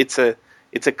 It's a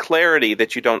clarity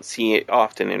that you don't see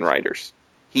often in writers.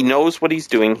 He knows what he's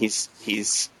doing.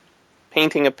 He's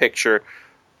painting a picture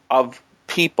of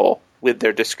people with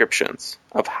their descriptions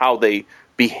of how they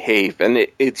behave, and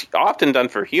it's often done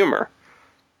for humor.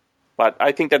 But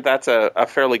I think that's a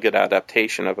fairly good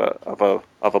adaptation of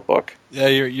a book. Yeah,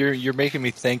 you're making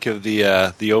me think of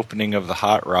the opening of the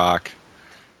Hot Rock.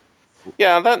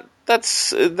 Yeah, that's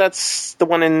the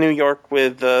one in New York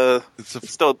with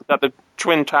still got the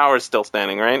Twin Towers still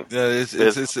standing, right? Yeah, it's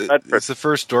the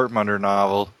first Dortmunder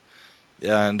novel,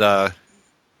 and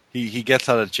he gets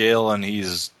out of jail and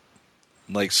he's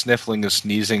like sniffling and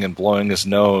sneezing and blowing his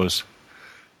nose.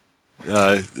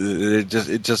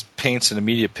 It just paints an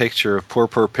immediate picture of poor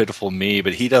pitiful me,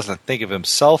 but he doesn't think of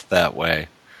himself that way,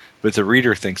 but the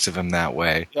reader thinks of him that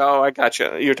way. Oh, I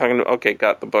gotcha. You're talking. Okay,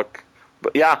 got the book.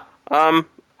 But yeah, I'm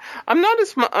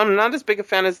not as big a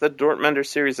fan as the Dortmunder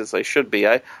series as I should be.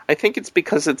 I think it's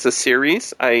because it's a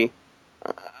series.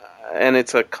 And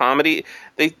it's a comedy.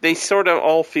 They sort of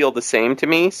all feel the same to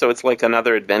me, so it's like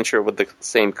another adventure with the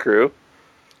same crew.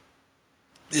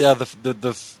 Yeah,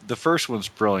 the first one's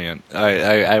brilliant.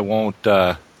 I won't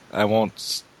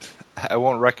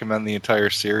recommend the entire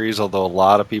series, although a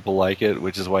lot of people like it,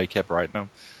 which is why I kept writing them.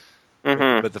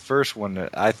 Mm-hmm. But the first one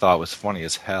I thought was funny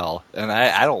as hell, and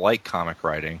I don't like comic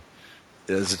writing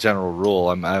as a general rule.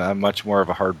 I'm much more of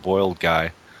a hard-boiled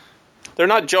guy. They're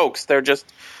not jokes; they're just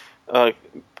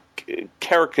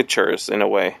caricatures in a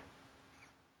way.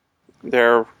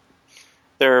 They're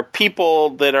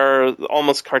people that are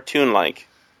almost cartoon-like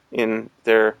in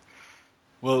their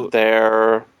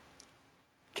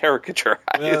caricature.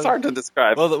 Well, it's hard to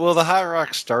describe. Well, the Hot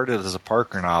Rock started as a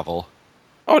Parker novel.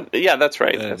 Oh, yeah, that's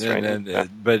right.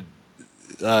 But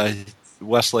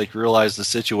Westlake realized the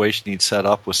situation he'd set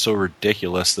up was so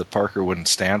ridiculous that Parker wouldn't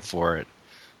stand for it.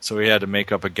 So he had to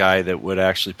make up a guy that would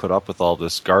actually put up with all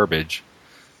this garbage.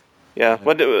 Yeah,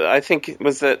 what I think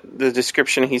was that the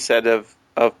description he said of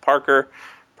Parker.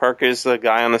 Parker's the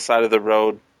guy on the side of the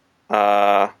road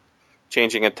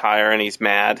changing a tire, and he's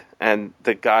mad. And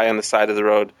the guy on the side of the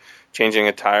road changing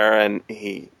a tire, and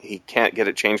he can't get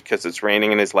it changed because it's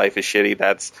raining and his life is shitty.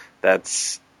 That's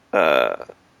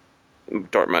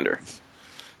Dortmunder.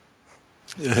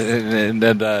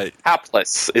 And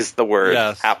hapless is the word.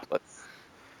 Yes. Hapless.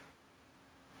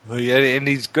 Well, yeah, and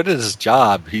he's good at his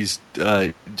job. He's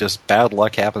just bad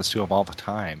luck happens to him all the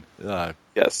time.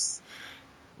 Yes.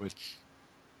 Which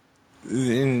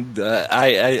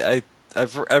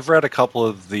I've read a couple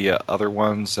of the other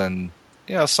ones, and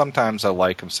sometimes I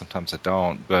like them, sometimes I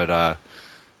don't. But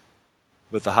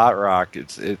with the Hot Rock,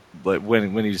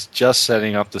 when he's just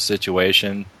setting up the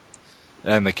situation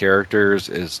and the characters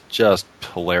is just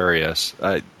hilarious.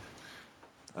 I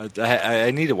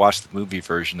need to watch the movie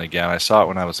version again. I saw it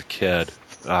when I was a kid.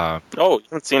 You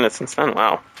haven't seen it since then?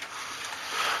 Wow.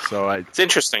 So it's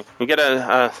interesting. You get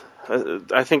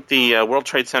I think the World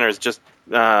Trade Center is just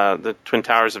the Twin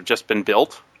Towers have just been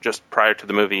built just prior to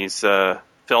the movie's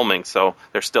filming, so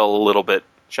they're still a little bit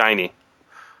shiny.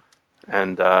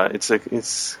 And it's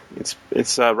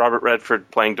Robert Redford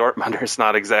playing Dortmunder. It's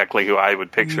not exactly who I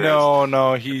would picture.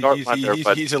 No,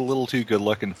 he's a little too good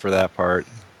looking for that part.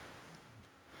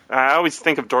 I always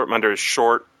think of Dortmunder as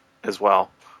short as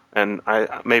well, and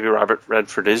maybe Robert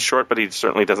Redford is short, but he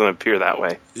certainly doesn't appear that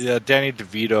way. Yeah, Danny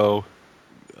DeVito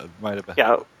might have been.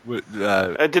 Yeah,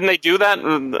 didn't they do that?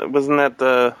 Wasn't that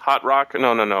the Hot Rock?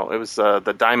 No. It was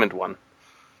the Diamond one.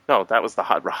 No, that was the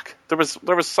Hot Rock. There was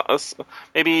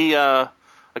maybe a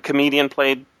comedian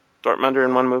played Dortmunder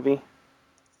in one movie.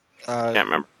 Can't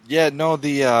remember. Yeah, no,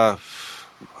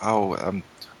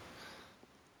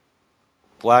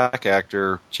 black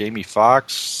actor Jamie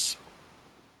Foxx.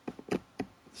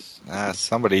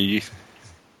 Somebody.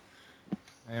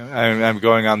 I'm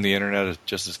going on the internet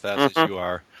just as fast as you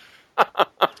are.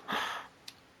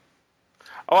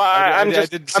 I'm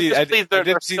just pleased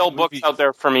there's still books out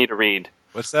there for me to read.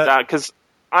 What's that? Because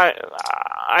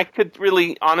I could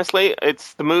really, honestly,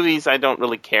 it's the movies I don't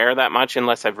really care that much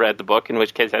unless I've read the book, in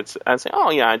which case I'd say, oh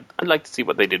yeah, I'd like to see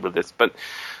what they did with this. But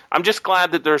I'm just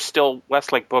glad that there's still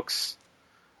Westlake books.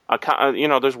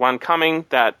 There's one coming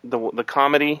that the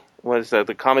comedy was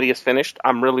the comedy is finished.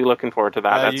 I'm really looking forward to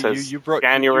that. That says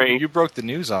January. You broke the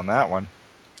news on that one.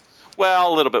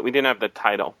 Well, a little bit. We didn't have the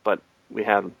title, but we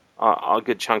had a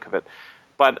good chunk of it.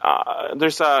 But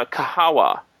there's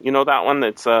Kahawa. You know that one?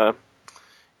 It says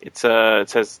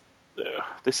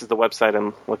this is the website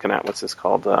I'm looking at. What's this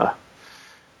called?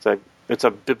 It's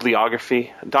a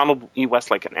bibliography. Donald E.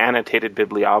 Westlake, an annotated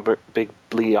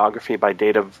bibliography by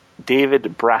David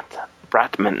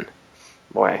Bratman.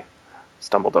 Boy,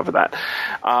 stumbled over that.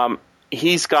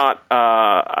 He's got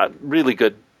a really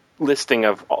good listing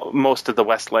of most of the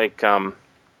Westlake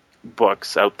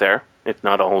books out there, if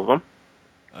not all of them.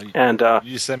 And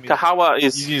Kahawa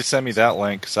is... You need to send me that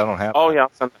link, because I don't have it. Oh, yeah.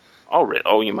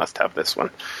 You must have this one.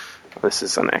 This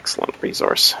is an excellent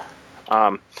resource.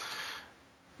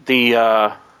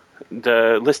 The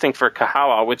listing for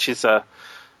Kahawa, which is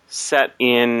set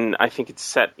in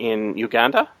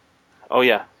Uganda. Oh,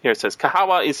 yeah. Here it says,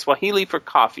 Kahawa is Swahili for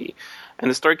coffee,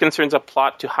 and the story concerns a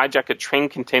plot to hijack a train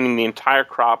containing the entire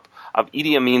crop of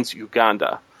Idi Amin's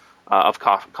Uganda of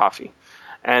coffee,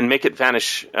 and make it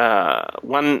vanish,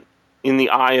 one in the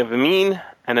eye of Amin,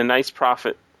 and a nice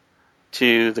profit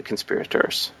to the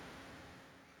conspirators.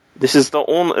 This is the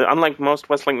only, unlike most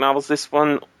Westlake novels, this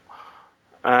one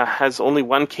has only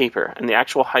one caper, and the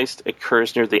actual heist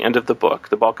occurs near the end of the book.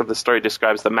 The bulk of the story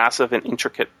describes the massive and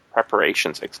intricate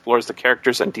preparations, explores the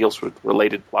characters, and deals with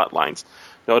related plot lines,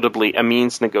 notably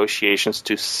Amin's negotiations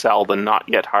to sell the not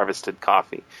yet harvested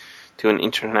coffee to an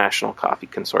international coffee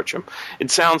consortium.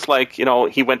 It sounds like,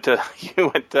 he went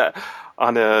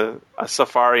on a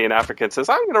safari in Africa and says,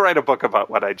 I'm going to write a book about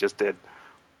what I just did.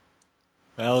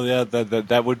 Well, yeah,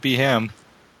 that would be him.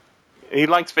 He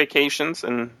likes vacations,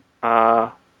 and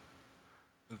I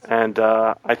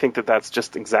think that's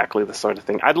just exactly the sort of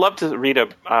thing. I'd love to read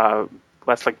a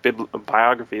Westlake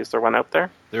biography. Is there one out there?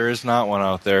 There is not one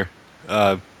out there.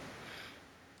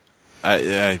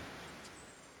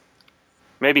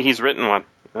 Maybe he's written one.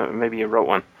 Maybe he wrote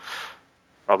one.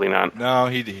 Probably not. No,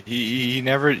 he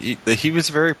never. He was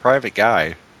a very private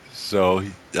guy, so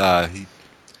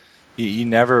he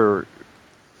never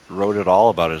wrote at all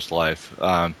about his life.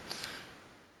 I've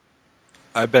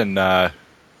been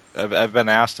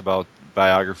asked about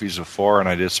biographies before, and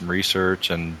I did some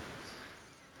research, and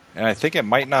I think it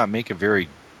might not make a very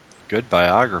good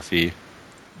biography,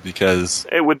 because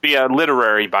it would be a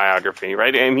literary biography,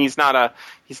 right? And he's not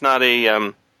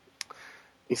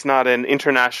an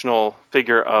international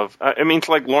figure of. It's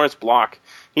like Lawrence Block.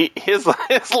 His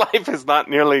life is not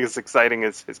nearly as exciting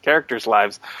as his characters'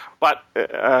 lives, but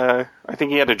I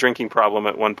think he had a drinking problem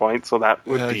at one point, so that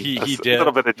would be a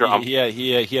little bit of drama.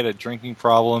 He had a drinking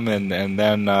problem, and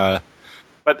then.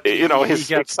 But his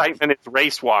excitement is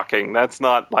race walking. That's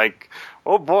not like,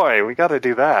 oh boy, we got to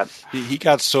do that. He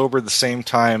got sober the same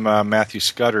time Matthew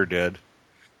Scudder did.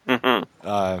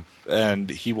 Mm-hmm. And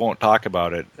he won't talk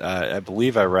about it. I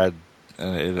believe I read.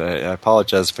 I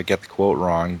apologize if I get the quote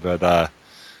wrong, but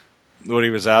when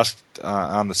he was asked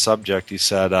on the subject, he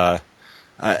said,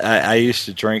 "I used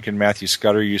to drink, and Matthew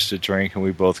Scudder used to drink, and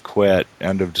we both quit."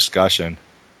 End of discussion.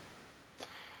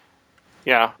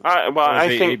 Yeah, I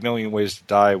think 8 Million Ways to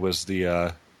Die was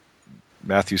the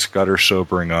Matthew Scudder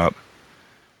sobering up.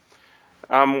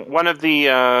 One of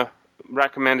the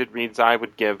recommended reads I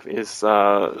would give is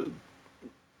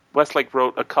Westlake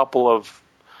wrote a couple of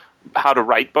how to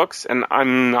write books, and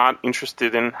I'm not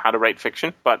interested in how to write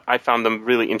fiction, but I found them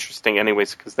really interesting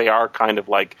anyways, because they are kind of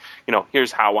like,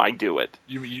 here's how I do it.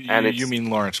 You mean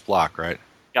Lawrence Block, right?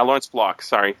 Lawrence Block.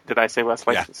 Sorry, did I say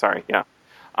Westlake? Yeah. Sorry, yeah.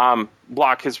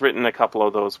 Block has written a couple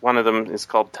of those. One of them is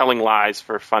called "Telling Lies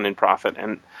for Fun and Profit,"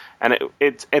 and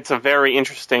it's a very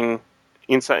interesting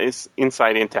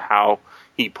insight into how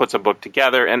he puts a book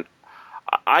together. And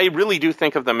I really do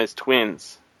think of them as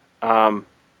twins,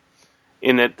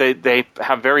 in that they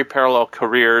have very parallel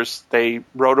careers. They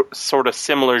wrote a sort of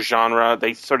similar genre.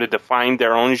 They sort of defined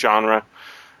their own genre.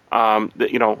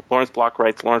 Lawrence Block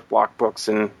writes Lawrence Block books,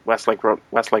 and Westlake wrote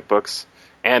Westlake books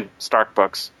and Stark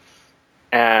books.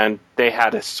 And they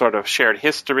had a sort of shared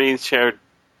history, shared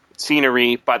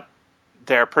scenery, but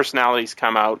their personalities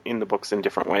come out in the books in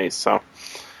different ways. So,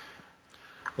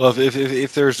 well, if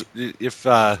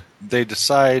they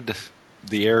decide,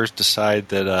 the heirs decide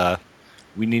that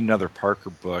we need another Parker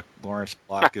book, Lawrence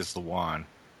Block is the one.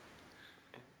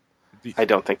 I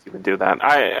don't think he would do that.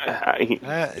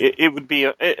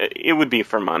 It would be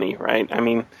for money, right? I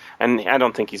mean, and I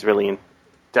don't think he's really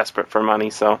desperate for money.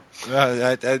 So.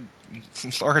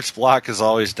 Lawrence Block is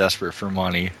always desperate for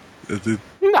money.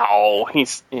 No, he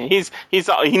needs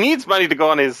money to go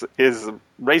on his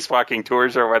race walking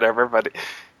tours or whatever, but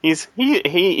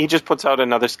he just puts out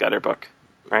another Scudder book,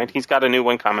 right? He's got a new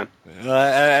one coming.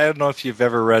 I don't know if you've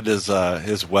ever read his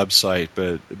website,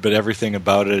 but everything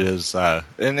about it is,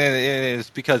 and it's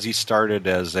because he started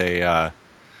as a,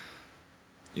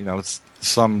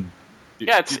 some.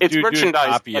 Yeah, it's merchandise.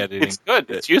 Copy editing. It's good.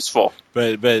 It's useful.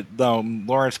 But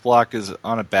Lawrence Block is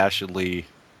unabashedly.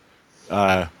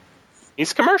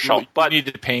 He's commercial. But you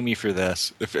need to pay me for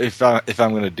this if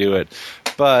I'm going to do it.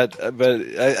 But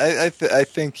I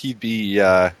think he'd be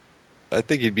a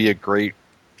great.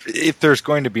 If there's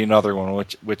going to be another one,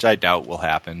 which I doubt will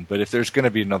happen, but if there's going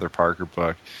to be another Parker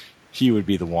book, he would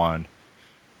be the one.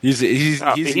 He's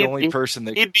the only person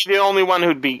that he'd be the only one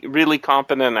who'd be really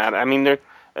competent at it. I mean,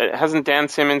 hasn't Dan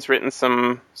Simmons written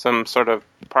some sort of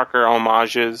Parker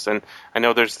homages? And I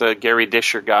know there's the Gary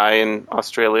Disher guy in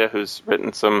Australia who's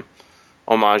written some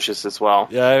homages as well.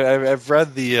 Yeah, I've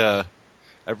read the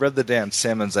Dan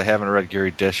Simmons. I haven't read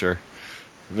Gary Disher,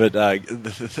 but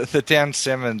the Dan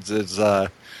Simmons is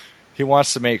he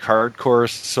wants to make hardcore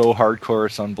so hardcore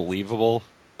it's unbelievable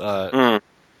to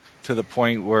the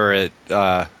point where it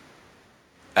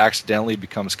accidentally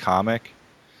becomes comic.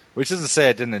 Which isn't to say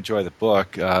I didn't enjoy the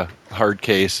book. Hard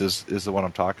Case is the one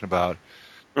I'm talking about.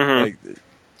 Mm-hmm. Like,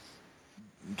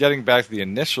 getting back to the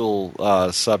initial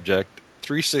subject,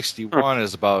 361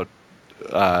 is about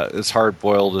as hard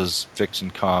boiled as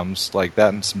fiction comes, like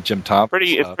that, and some Jim Thompson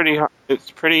stuff.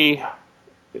 It's pretty.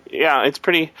 Yeah, it's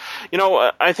pretty.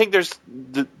 I think there's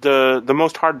the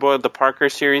most hard boiled the Parker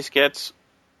series gets.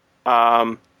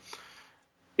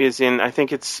 Is in. I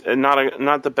think it's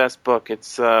not the best book.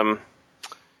 It's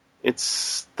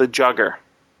the Jugger.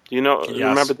 Do you know? Yes. You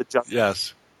remember the Jugger?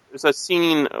 Yes. There's a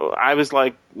scene. I was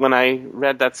like, when I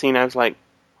read that scene, I was like,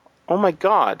 "Oh my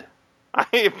God!"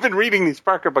 I've been reading these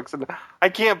Parker books, and I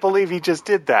can't believe he just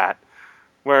did that.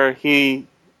 Where he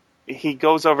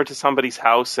goes over to somebody's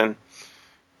house, and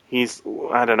he's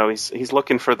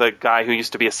looking for the guy who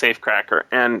used to be a safecracker,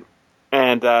 and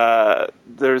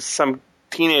there's some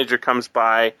teenager comes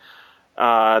by.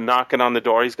 Knocking on the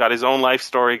door. He's got his own life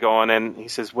story going, and he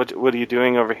says, "What are you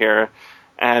doing over here?"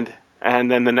 And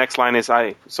then the next line is,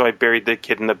 "I buried the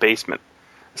kid in the basement."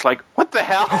 It's like, what the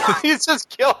hell? He's just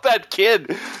killed that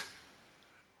kid.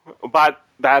 But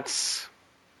that's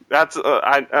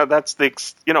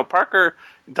the Parker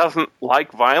doesn't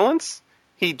like violence.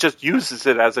 He just uses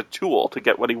it as a tool to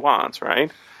get what he wants,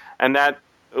 right? And that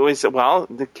was,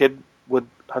 the kid would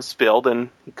have spilled, and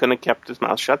he couldn't have kept his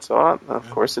mouth shut. So, of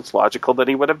course, it's logical that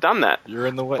he would have done that. You're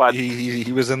in the way. But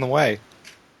he was in the way.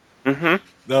 Mm-hmm.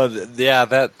 No,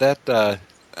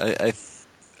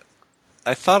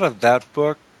 I thought of that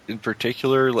book in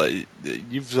particular. Like,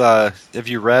 have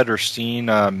you read or seen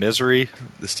Misery,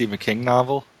 the Stephen King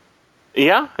novel?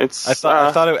 Yeah, it's.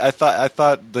 I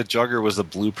thought the Jugger was a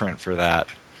blueprint for that.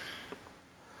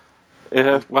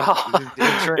 You throw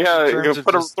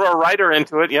a writer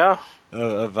into it, yeah.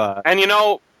 And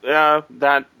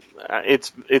that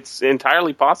it's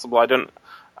entirely possible.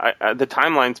 The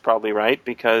timeline's probably right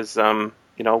because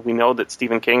we know that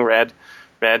Stephen King read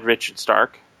Richard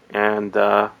Stark, and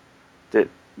that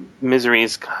Misery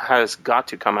has got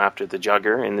to come after the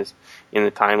Jugger in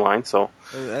the timeline. So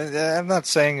I'm not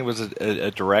saying it was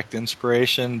a direct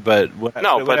inspiration, but when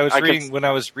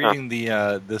I was reading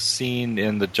the scene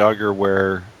in the Jugger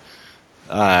where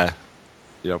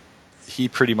he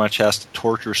pretty much has to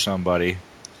torture somebody,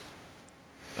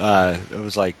 it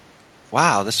was like,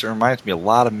 wow, this reminds me a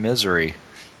lot of Misery.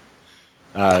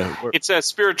 It's a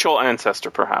spiritual ancestor,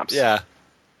 perhaps. Yeah.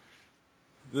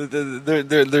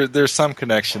 There's some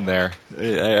connection there.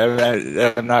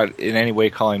 I'm not in any way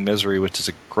calling Misery, which is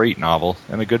a great novel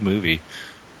and a good movie,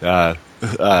 a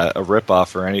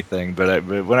ripoff or anything. But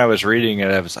when I was reading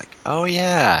it, I was like, oh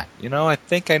yeah, I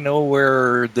think I know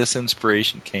where this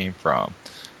inspiration came from.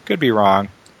 Could be wrong.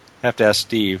 Have to ask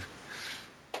Steve,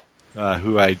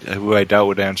 who I doubt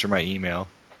would answer my email.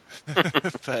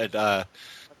 But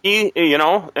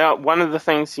one of the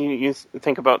things you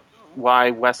think about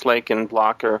why Westlake and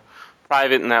Block are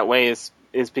private in that way is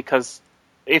because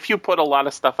if you put a lot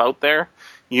of stuff out there,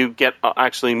 you get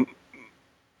actually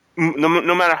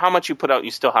no matter how much you put out,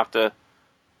 you still have to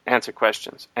answer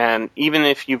questions. And even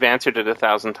if you've answered it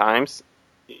 1,000 times,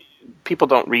 people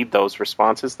don't read those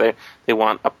responses. They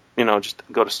want just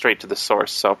go straight to the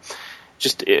source. So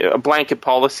just a blanket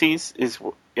policies is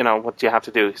what you have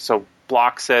to do. So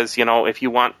Block says, if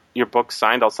you want your book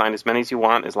signed, I'll sign as many as you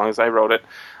want, as long as I wrote it.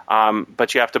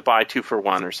 But you have to buy 2 for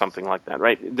 1 or something like that,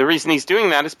 right? The reason he's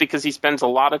doing that is because he spends a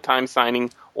lot of time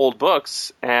signing old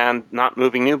books and not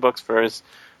moving new books for his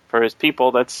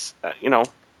people. That's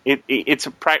it's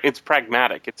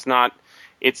pragmatic. It's not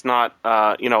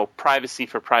privacy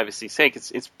for privacy's sake.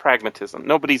 It's pragmatism.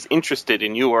 Nobody's interested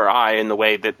in you or I in the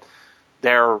way that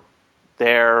they're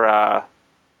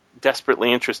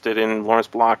desperately interested in Lawrence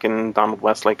Block and Donald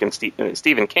Westlake and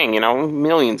Stephen King.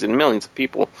 Millions and millions of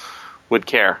people would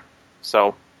care.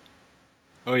 So,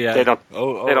 oh yeah, they don't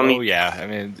need. Yeah. I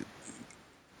mean,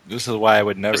 this is why I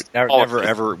would never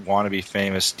ever want to be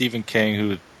famous. Stephen King,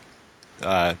 who,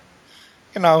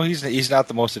 he's not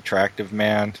the most attractive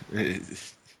man.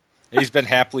 He's been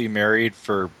happily married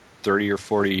for 30 or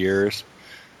 40 years.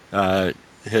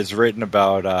 Has written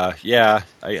about,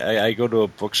 I go to a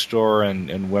bookstore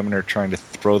and women are trying to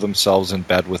throw themselves in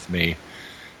bed with me.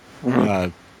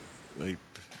 Mm-hmm.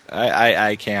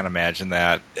 I can't imagine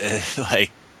that.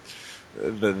 Like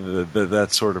that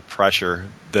sort of pressure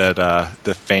that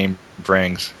the fame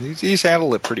brings. He's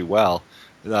handled it pretty well.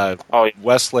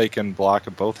 Westlake and Block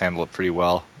have both handled it pretty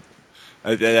well.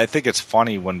 I think it's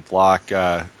funny when Block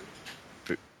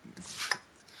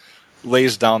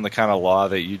lays down the kind of law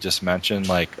that you just mentioned,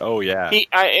 like, oh yeah.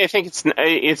 I think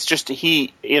it's just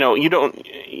he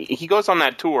goes on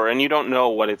that tour and you don't know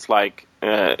what it's like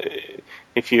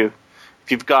if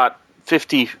you've got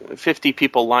 50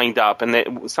 people lined up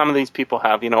and some of these people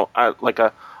have like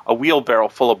a wheelbarrow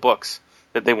full of books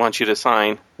that they want you to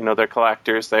sign. They're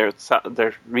collectors, they're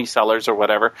resellers or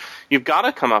whatever. You've got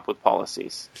to come up with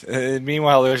policies.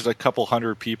 Meanwhile, there's a couple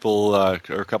hundred people or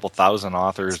a couple thousand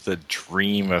authors that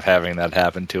dream of having that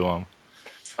happen to them.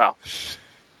 Well,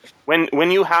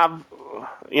 when you have,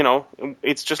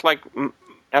 it's just like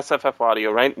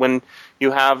SFFaudio, right? When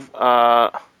you have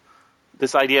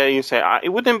this idea, you say, it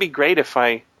wouldn't be great if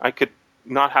I could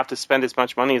not have to spend as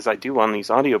much money as I do on these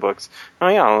audiobooks. Oh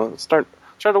yeah, I'll start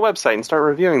a website and start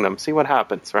reviewing them, see what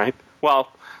happens, right?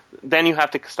 Well, then you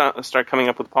have to start coming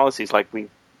up with policies like we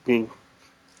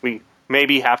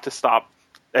maybe have to stop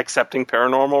accepting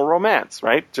paranormal romance,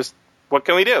 right? Just what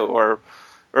can we do? Or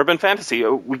urban fantasy.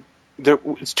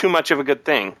 It's too much of a good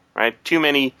thing, right? Too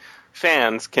many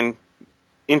fans can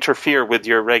interfere with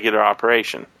your regular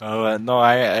operation. Oh, no,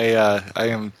 I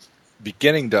am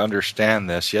beginning to understand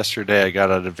this. Yesterday I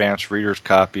got an advanced reader's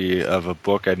copy of a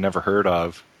book I'd never heard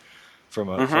of. From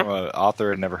an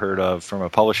author I'd never heard of, from a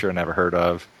publisher I'd never heard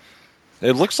of.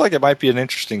 It looks like it might be an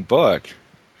interesting book.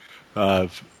 And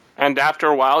after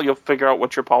a while, you'll figure out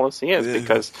what your policy is,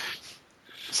 because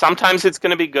sometimes it's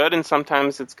going to be good and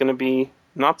sometimes it's going to be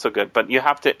not so good. But you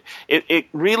have to. It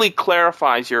really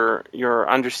clarifies your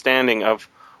understanding of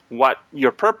what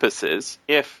your purpose is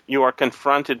if you are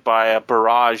confronted by a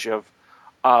barrage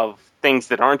of things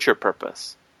that aren't your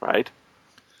purpose, right?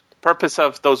 Purpose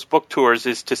of those book tours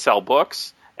is to sell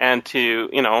books and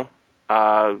to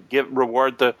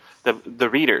reward the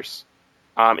readers.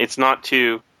 It's not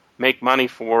to make money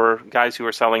for guys who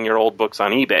are selling your old books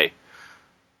on eBay,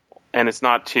 and it's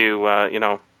not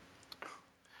to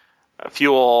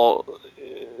fuel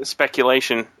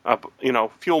speculation of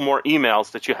fuel more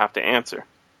emails that you have to answer.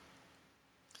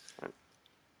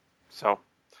 So.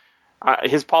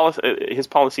 His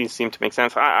policies seem to make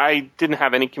sense. I didn't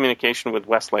have any communication with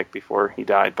Westlake before he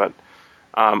died, but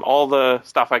all the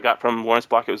stuff I got from Lawrence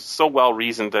Block, it was so well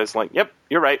reasoned. I was like, "Yep,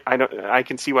 you're right. I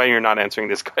can see why you're not answering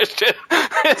this question."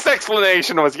 His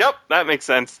explanation was, "Yep, that makes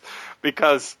sense,"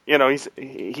 because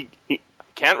he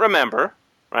can't remember,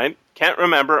 right? Can't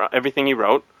remember everything he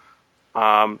wrote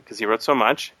because he wrote so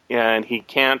much, and he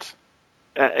can't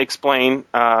explain.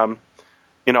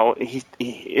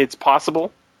 It's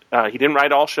possible. He didn't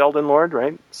write all Sheldon Lord,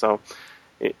 right? So,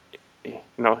 it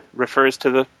refers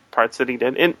to parts that he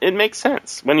did. It makes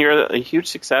sense. When you're a huge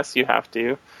success, you have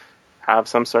to have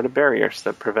some sort of barriers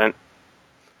that prevent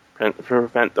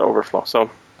the overflow. So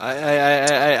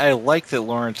I like that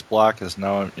Lawrence Block is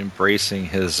now embracing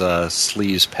his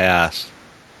sleaze past.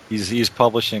 He's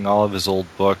publishing all of his old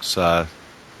books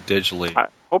digitally. I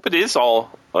hope it is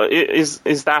all.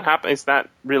 Is that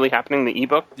really happening? The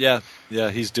ebook? Yeah,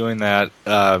 he's doing that.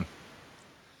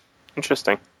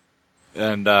 Interesting.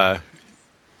 And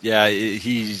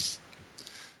he's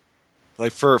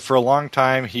like for a long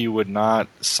time he would not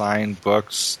sign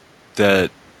books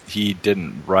that he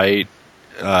didn't write,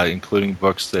 including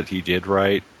books that he did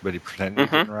write, but he pretended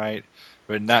he didn't write.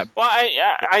 But not. Well,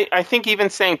 I think even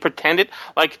saying pretended,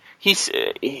 like in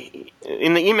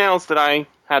the emails that I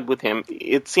had with him,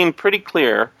 it seemed pretty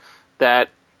clear that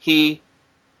he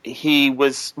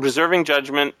was reserving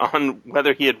judgment on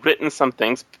whether he had written some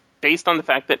things based on the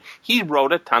fact that he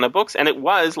wrote a ton of books, and it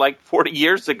was like 40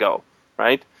 years ago,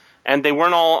 right? And they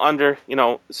weren't all under,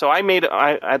 so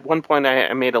at one point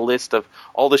I made a list of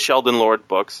all the Sheldon Lord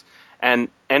books and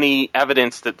any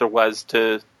evidence that there was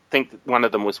to think that one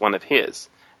of them was one of his.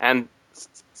 And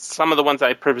some of the ones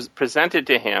I presented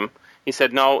to him, he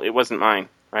said, no, it wasn't mine,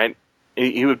 right?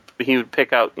 He would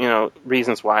pick out,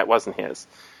 reasons why it wasn't his.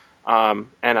 And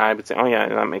I would say, oh yeah,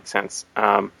 that makes sense.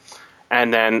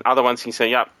 And then other ones he said,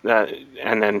 yeah,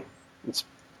 and then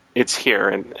it's here,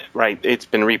 and right, it's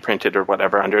been reprinted or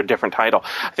whatever under a different title.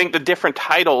 I think the different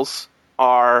titles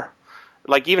are,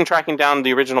 like, even tracking down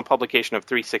the original publication of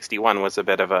 361 was a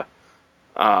bit of a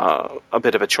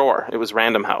chore. It was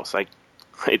Random House.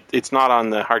 It's not on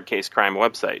the Hardcase Crime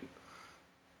website.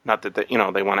 Not that they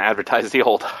want to advertise the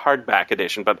old hardback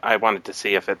edition, but I wanted to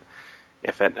see if it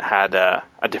had a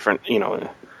different,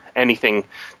 anything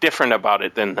different about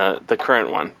it than the current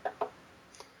one.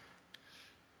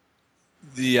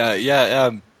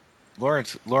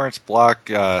 Lawrence Block.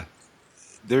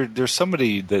 There's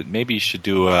somebody that maybe you should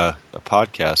do a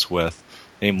podcast with,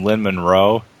 named Lynn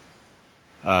Monroe.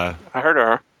 I heard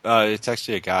of her. It's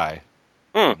actually a guy,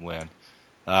 named Lynn.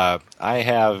 I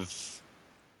have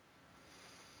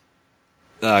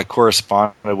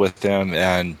corresponded with him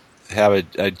and have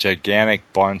a gigantic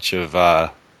bunch of.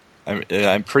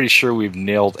 I'm pretty sure we've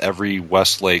nailed every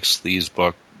Westlake sleaze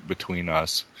book between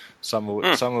us. Some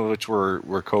of which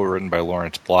were co-written by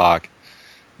Lawrence Block,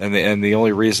 and the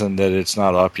only reason that it's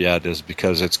not up yet is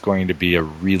because it's going to be a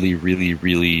really, really,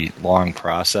 really long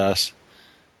process.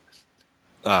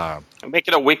 Make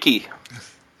it a wiki.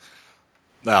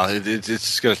 No, it's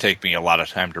just going to take me a lot of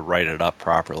time to write it up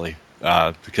properly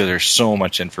because there's so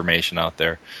much information out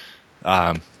there.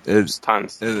 There's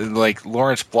tons. Like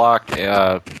Lawrence Block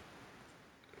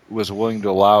was willing to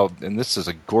allow, and this is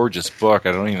a gorgeous book,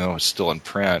 I don't even know if it's still in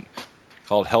print,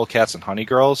 called Hellcats and Honey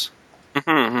Girls.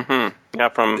 Yeah,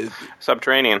 from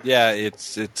Subterranean. Yeah,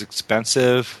 it's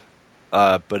expensive,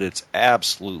 but it's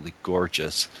absolutely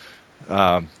gorgeous.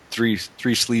 Three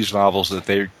sleaze novels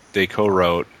that they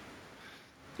co-wrote,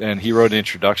 and he wrote an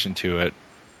introduction to it.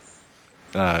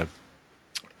 Running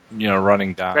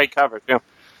down great cover too.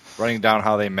 Running down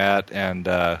how they met and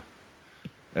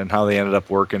how they ended up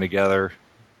working together.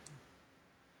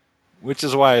 Which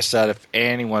is why I said if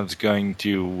anyone's going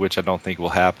to, which I don't think will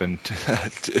happen,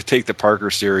 to take the Parker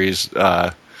series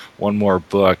one more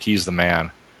book, he's the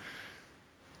man.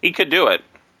 He could do it.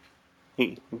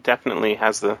 He definitely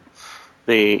has the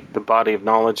body of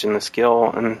knowledge and the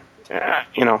skill, and there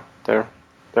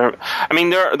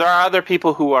are other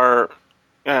people who are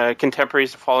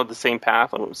contemporaries who followed the same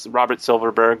path. Robert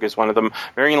Silverberg is one of them.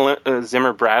 Marion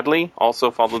Zimmer Bradley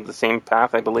also followed the same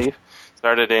path, I believe.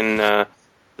 Started in the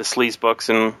sleaze books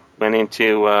and went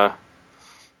into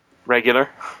regular,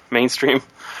 mainstream,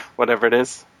 whatever it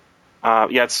is.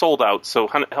 It's sold out. So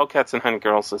Hellcats and Honey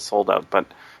Girls is sold out, but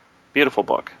beautiful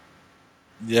book.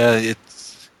 Yeah,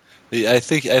 I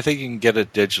think you can get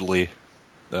it digitally.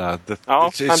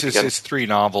 It's 3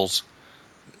 novels,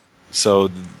 so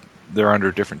they're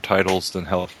under different titles than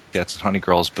Hellcats and Honey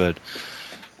Girls. But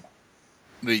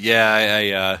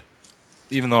yeah,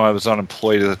 even though I was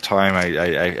unemployed at the time,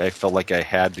 I felt like I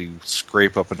had to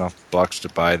scrape up enough bucks to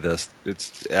buy this.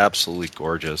 It's absolutely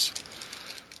gorgeous.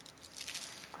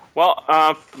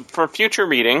 Well, for future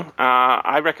reading,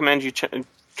 I recommend you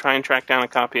try and track down a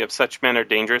copy of Such Men Are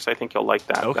Dangerous. I think you'll like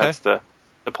that. Okay. That's the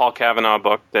Paul Kavanaugh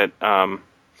book that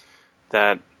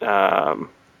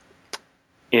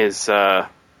is a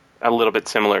little bit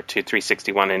similar to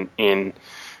 361 in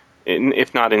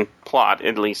if not in plot,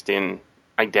 at least in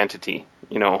identity.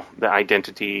 The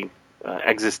identity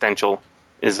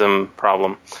existentialism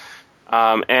problem.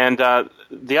 And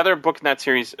the other book in that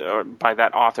series by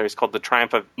that author is called The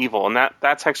Triumph of Evil, and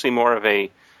that's actually more of a,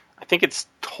 I think it's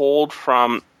told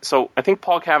from, so I think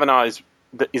Paul Kavanaugh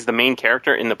is the main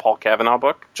character in the Paul Kavanaugh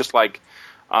book, just like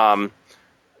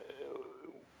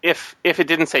if it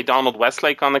didn't say Donald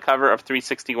Westlake on the cover of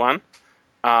 361,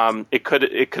 it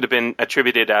could have been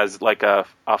attributed as like a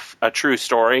true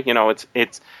story. You know,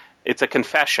 it's a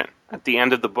confession. At the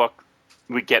end of the book,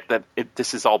 we get that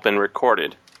this has all been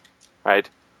recorded, right,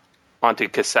 onto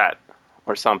cassette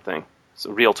or something,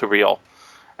 so reel to reel,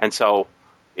 and so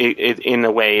it in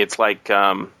a way it's like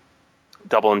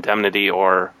Double Indemnity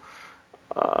or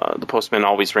The Postman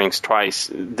Always Rings Twice.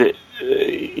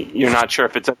 You're not sure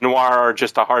if it's a noir or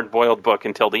just a hard-boiled book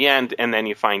until the end, and then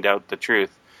you find out the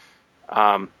truth.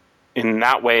 In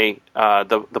that way,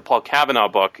 the Paul Kavanaugh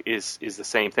book is the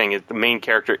same thing. The main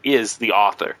character is the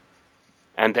author,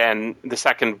 and then the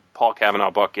second Paul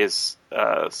Kavanaugh book has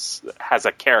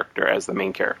a character as the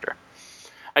main character.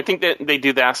 I think that they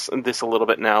do this a little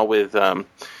bit now with,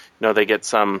 they get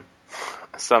some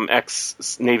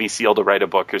ex-Navy SEAL to write a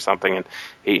book or something, and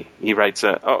he writes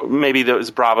maybe that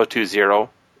was Bravo 20,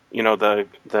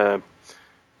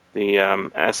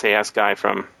 the SAS guy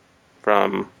from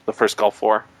the first Gulf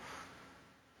War.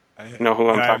 You know who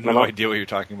I'm talking about? I have no idea what you're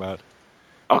talking about.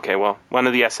 Okay, well, one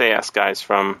of the SAS guys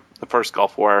from the first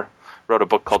Gulf War wrote a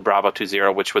book called Bravo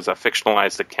 20, which was a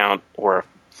fictionalized account or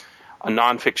a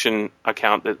nonfiction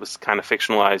account that was kind of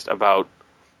fictionalized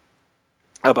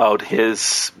about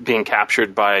his being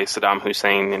captured by Saddam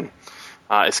Hussein and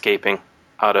escaping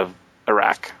out of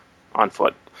Iraq on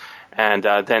foot. And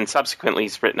then subsequently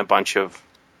he's written a bunch of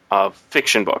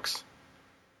fiction books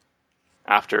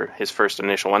after his first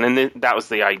initial one. And that was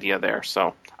the idea there.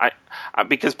 So I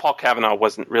because Paul Kavanaugh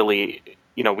wasn't really,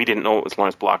 we didn't know it was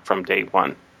Lawrence Block from day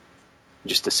one. We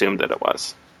just assumed that it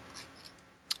was.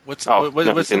 What's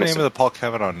the name of the Paul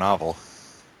Kavanaugh novel?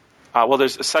 Well,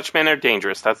 there's Such Men Are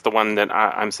Dangerous. That's the one that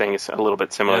I'm saying is a little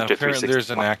bit similar to 360. There's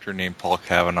an actor named Paul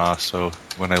Kavanaugh, so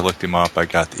when I looked him up, I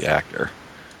got the actor.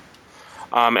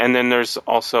 And then there's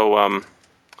also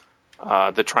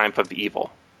The Triumph of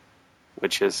Evil,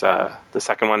 which is the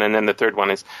second one. And then the third one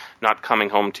is Not Coming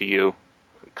Home to You.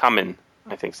 Comin',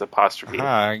 I think is apostrophe.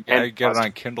 I get it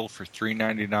on Kindle for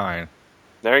 $3.99.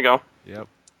 There you go. Yep.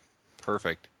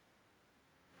 Perfect.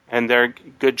 And they're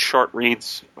good short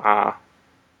reads.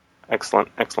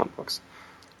 Excellent books.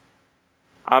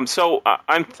 So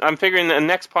I'm figuring the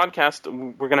next podcast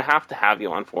we're going to have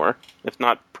you on for, if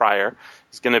not prior,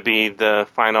 is going to be the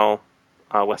final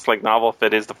Westlake novel, if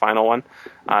it is the final one,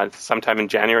 sometime in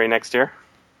January next year.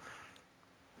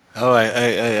 Oh,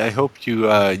 I hope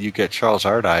you get Charles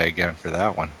Ardai again for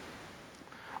that one.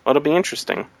 Well, it'll be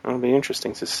interesting. It'll be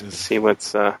interesting to see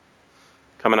what's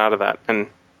coming out of that. And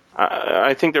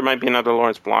I think there might be another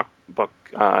Lawrence Block book.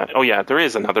 There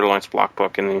is another Lawrence Block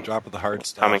book. Drop of the Hard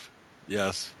Stuff. Coming.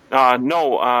 Yes.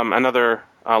 Another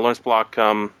Lawrence Block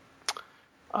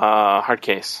hard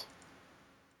case.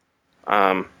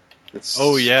 I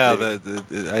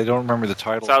don't remember the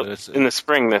title. It's out in the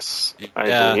spring. I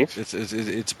believe.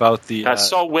 It's about the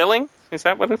So Willing. Is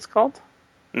that what it's called?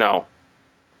 No,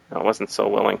 it wasn't So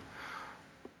Willing.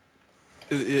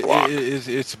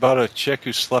 It's about a chick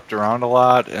who slept around a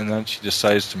lot, and then she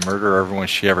decides to murder everyone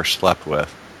she ever slept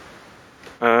with.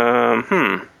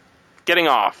 Getting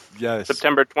Off. Yes.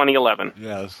 September 2011.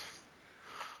 Yes.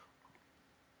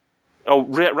 Oh,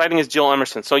 writing is Jill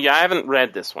Emerson. So yeah, I haven't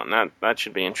read this one. That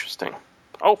should be interesting.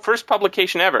 Oh, first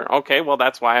publication ever. Okay, well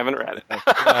that's why I haven't read it.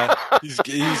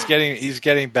 He's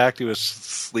getting back to his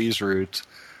sleaze roots,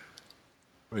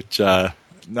 which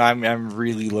I'm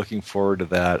really looking forward to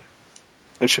that.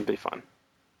 It should be fun.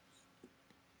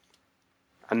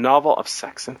 A novel of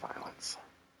sex and violence.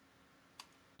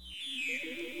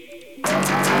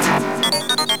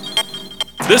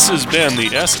 This has been the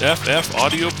SFF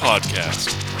Audio Podcast.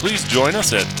 Please join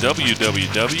us at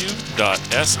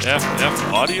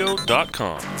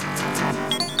www.sffaudio.com.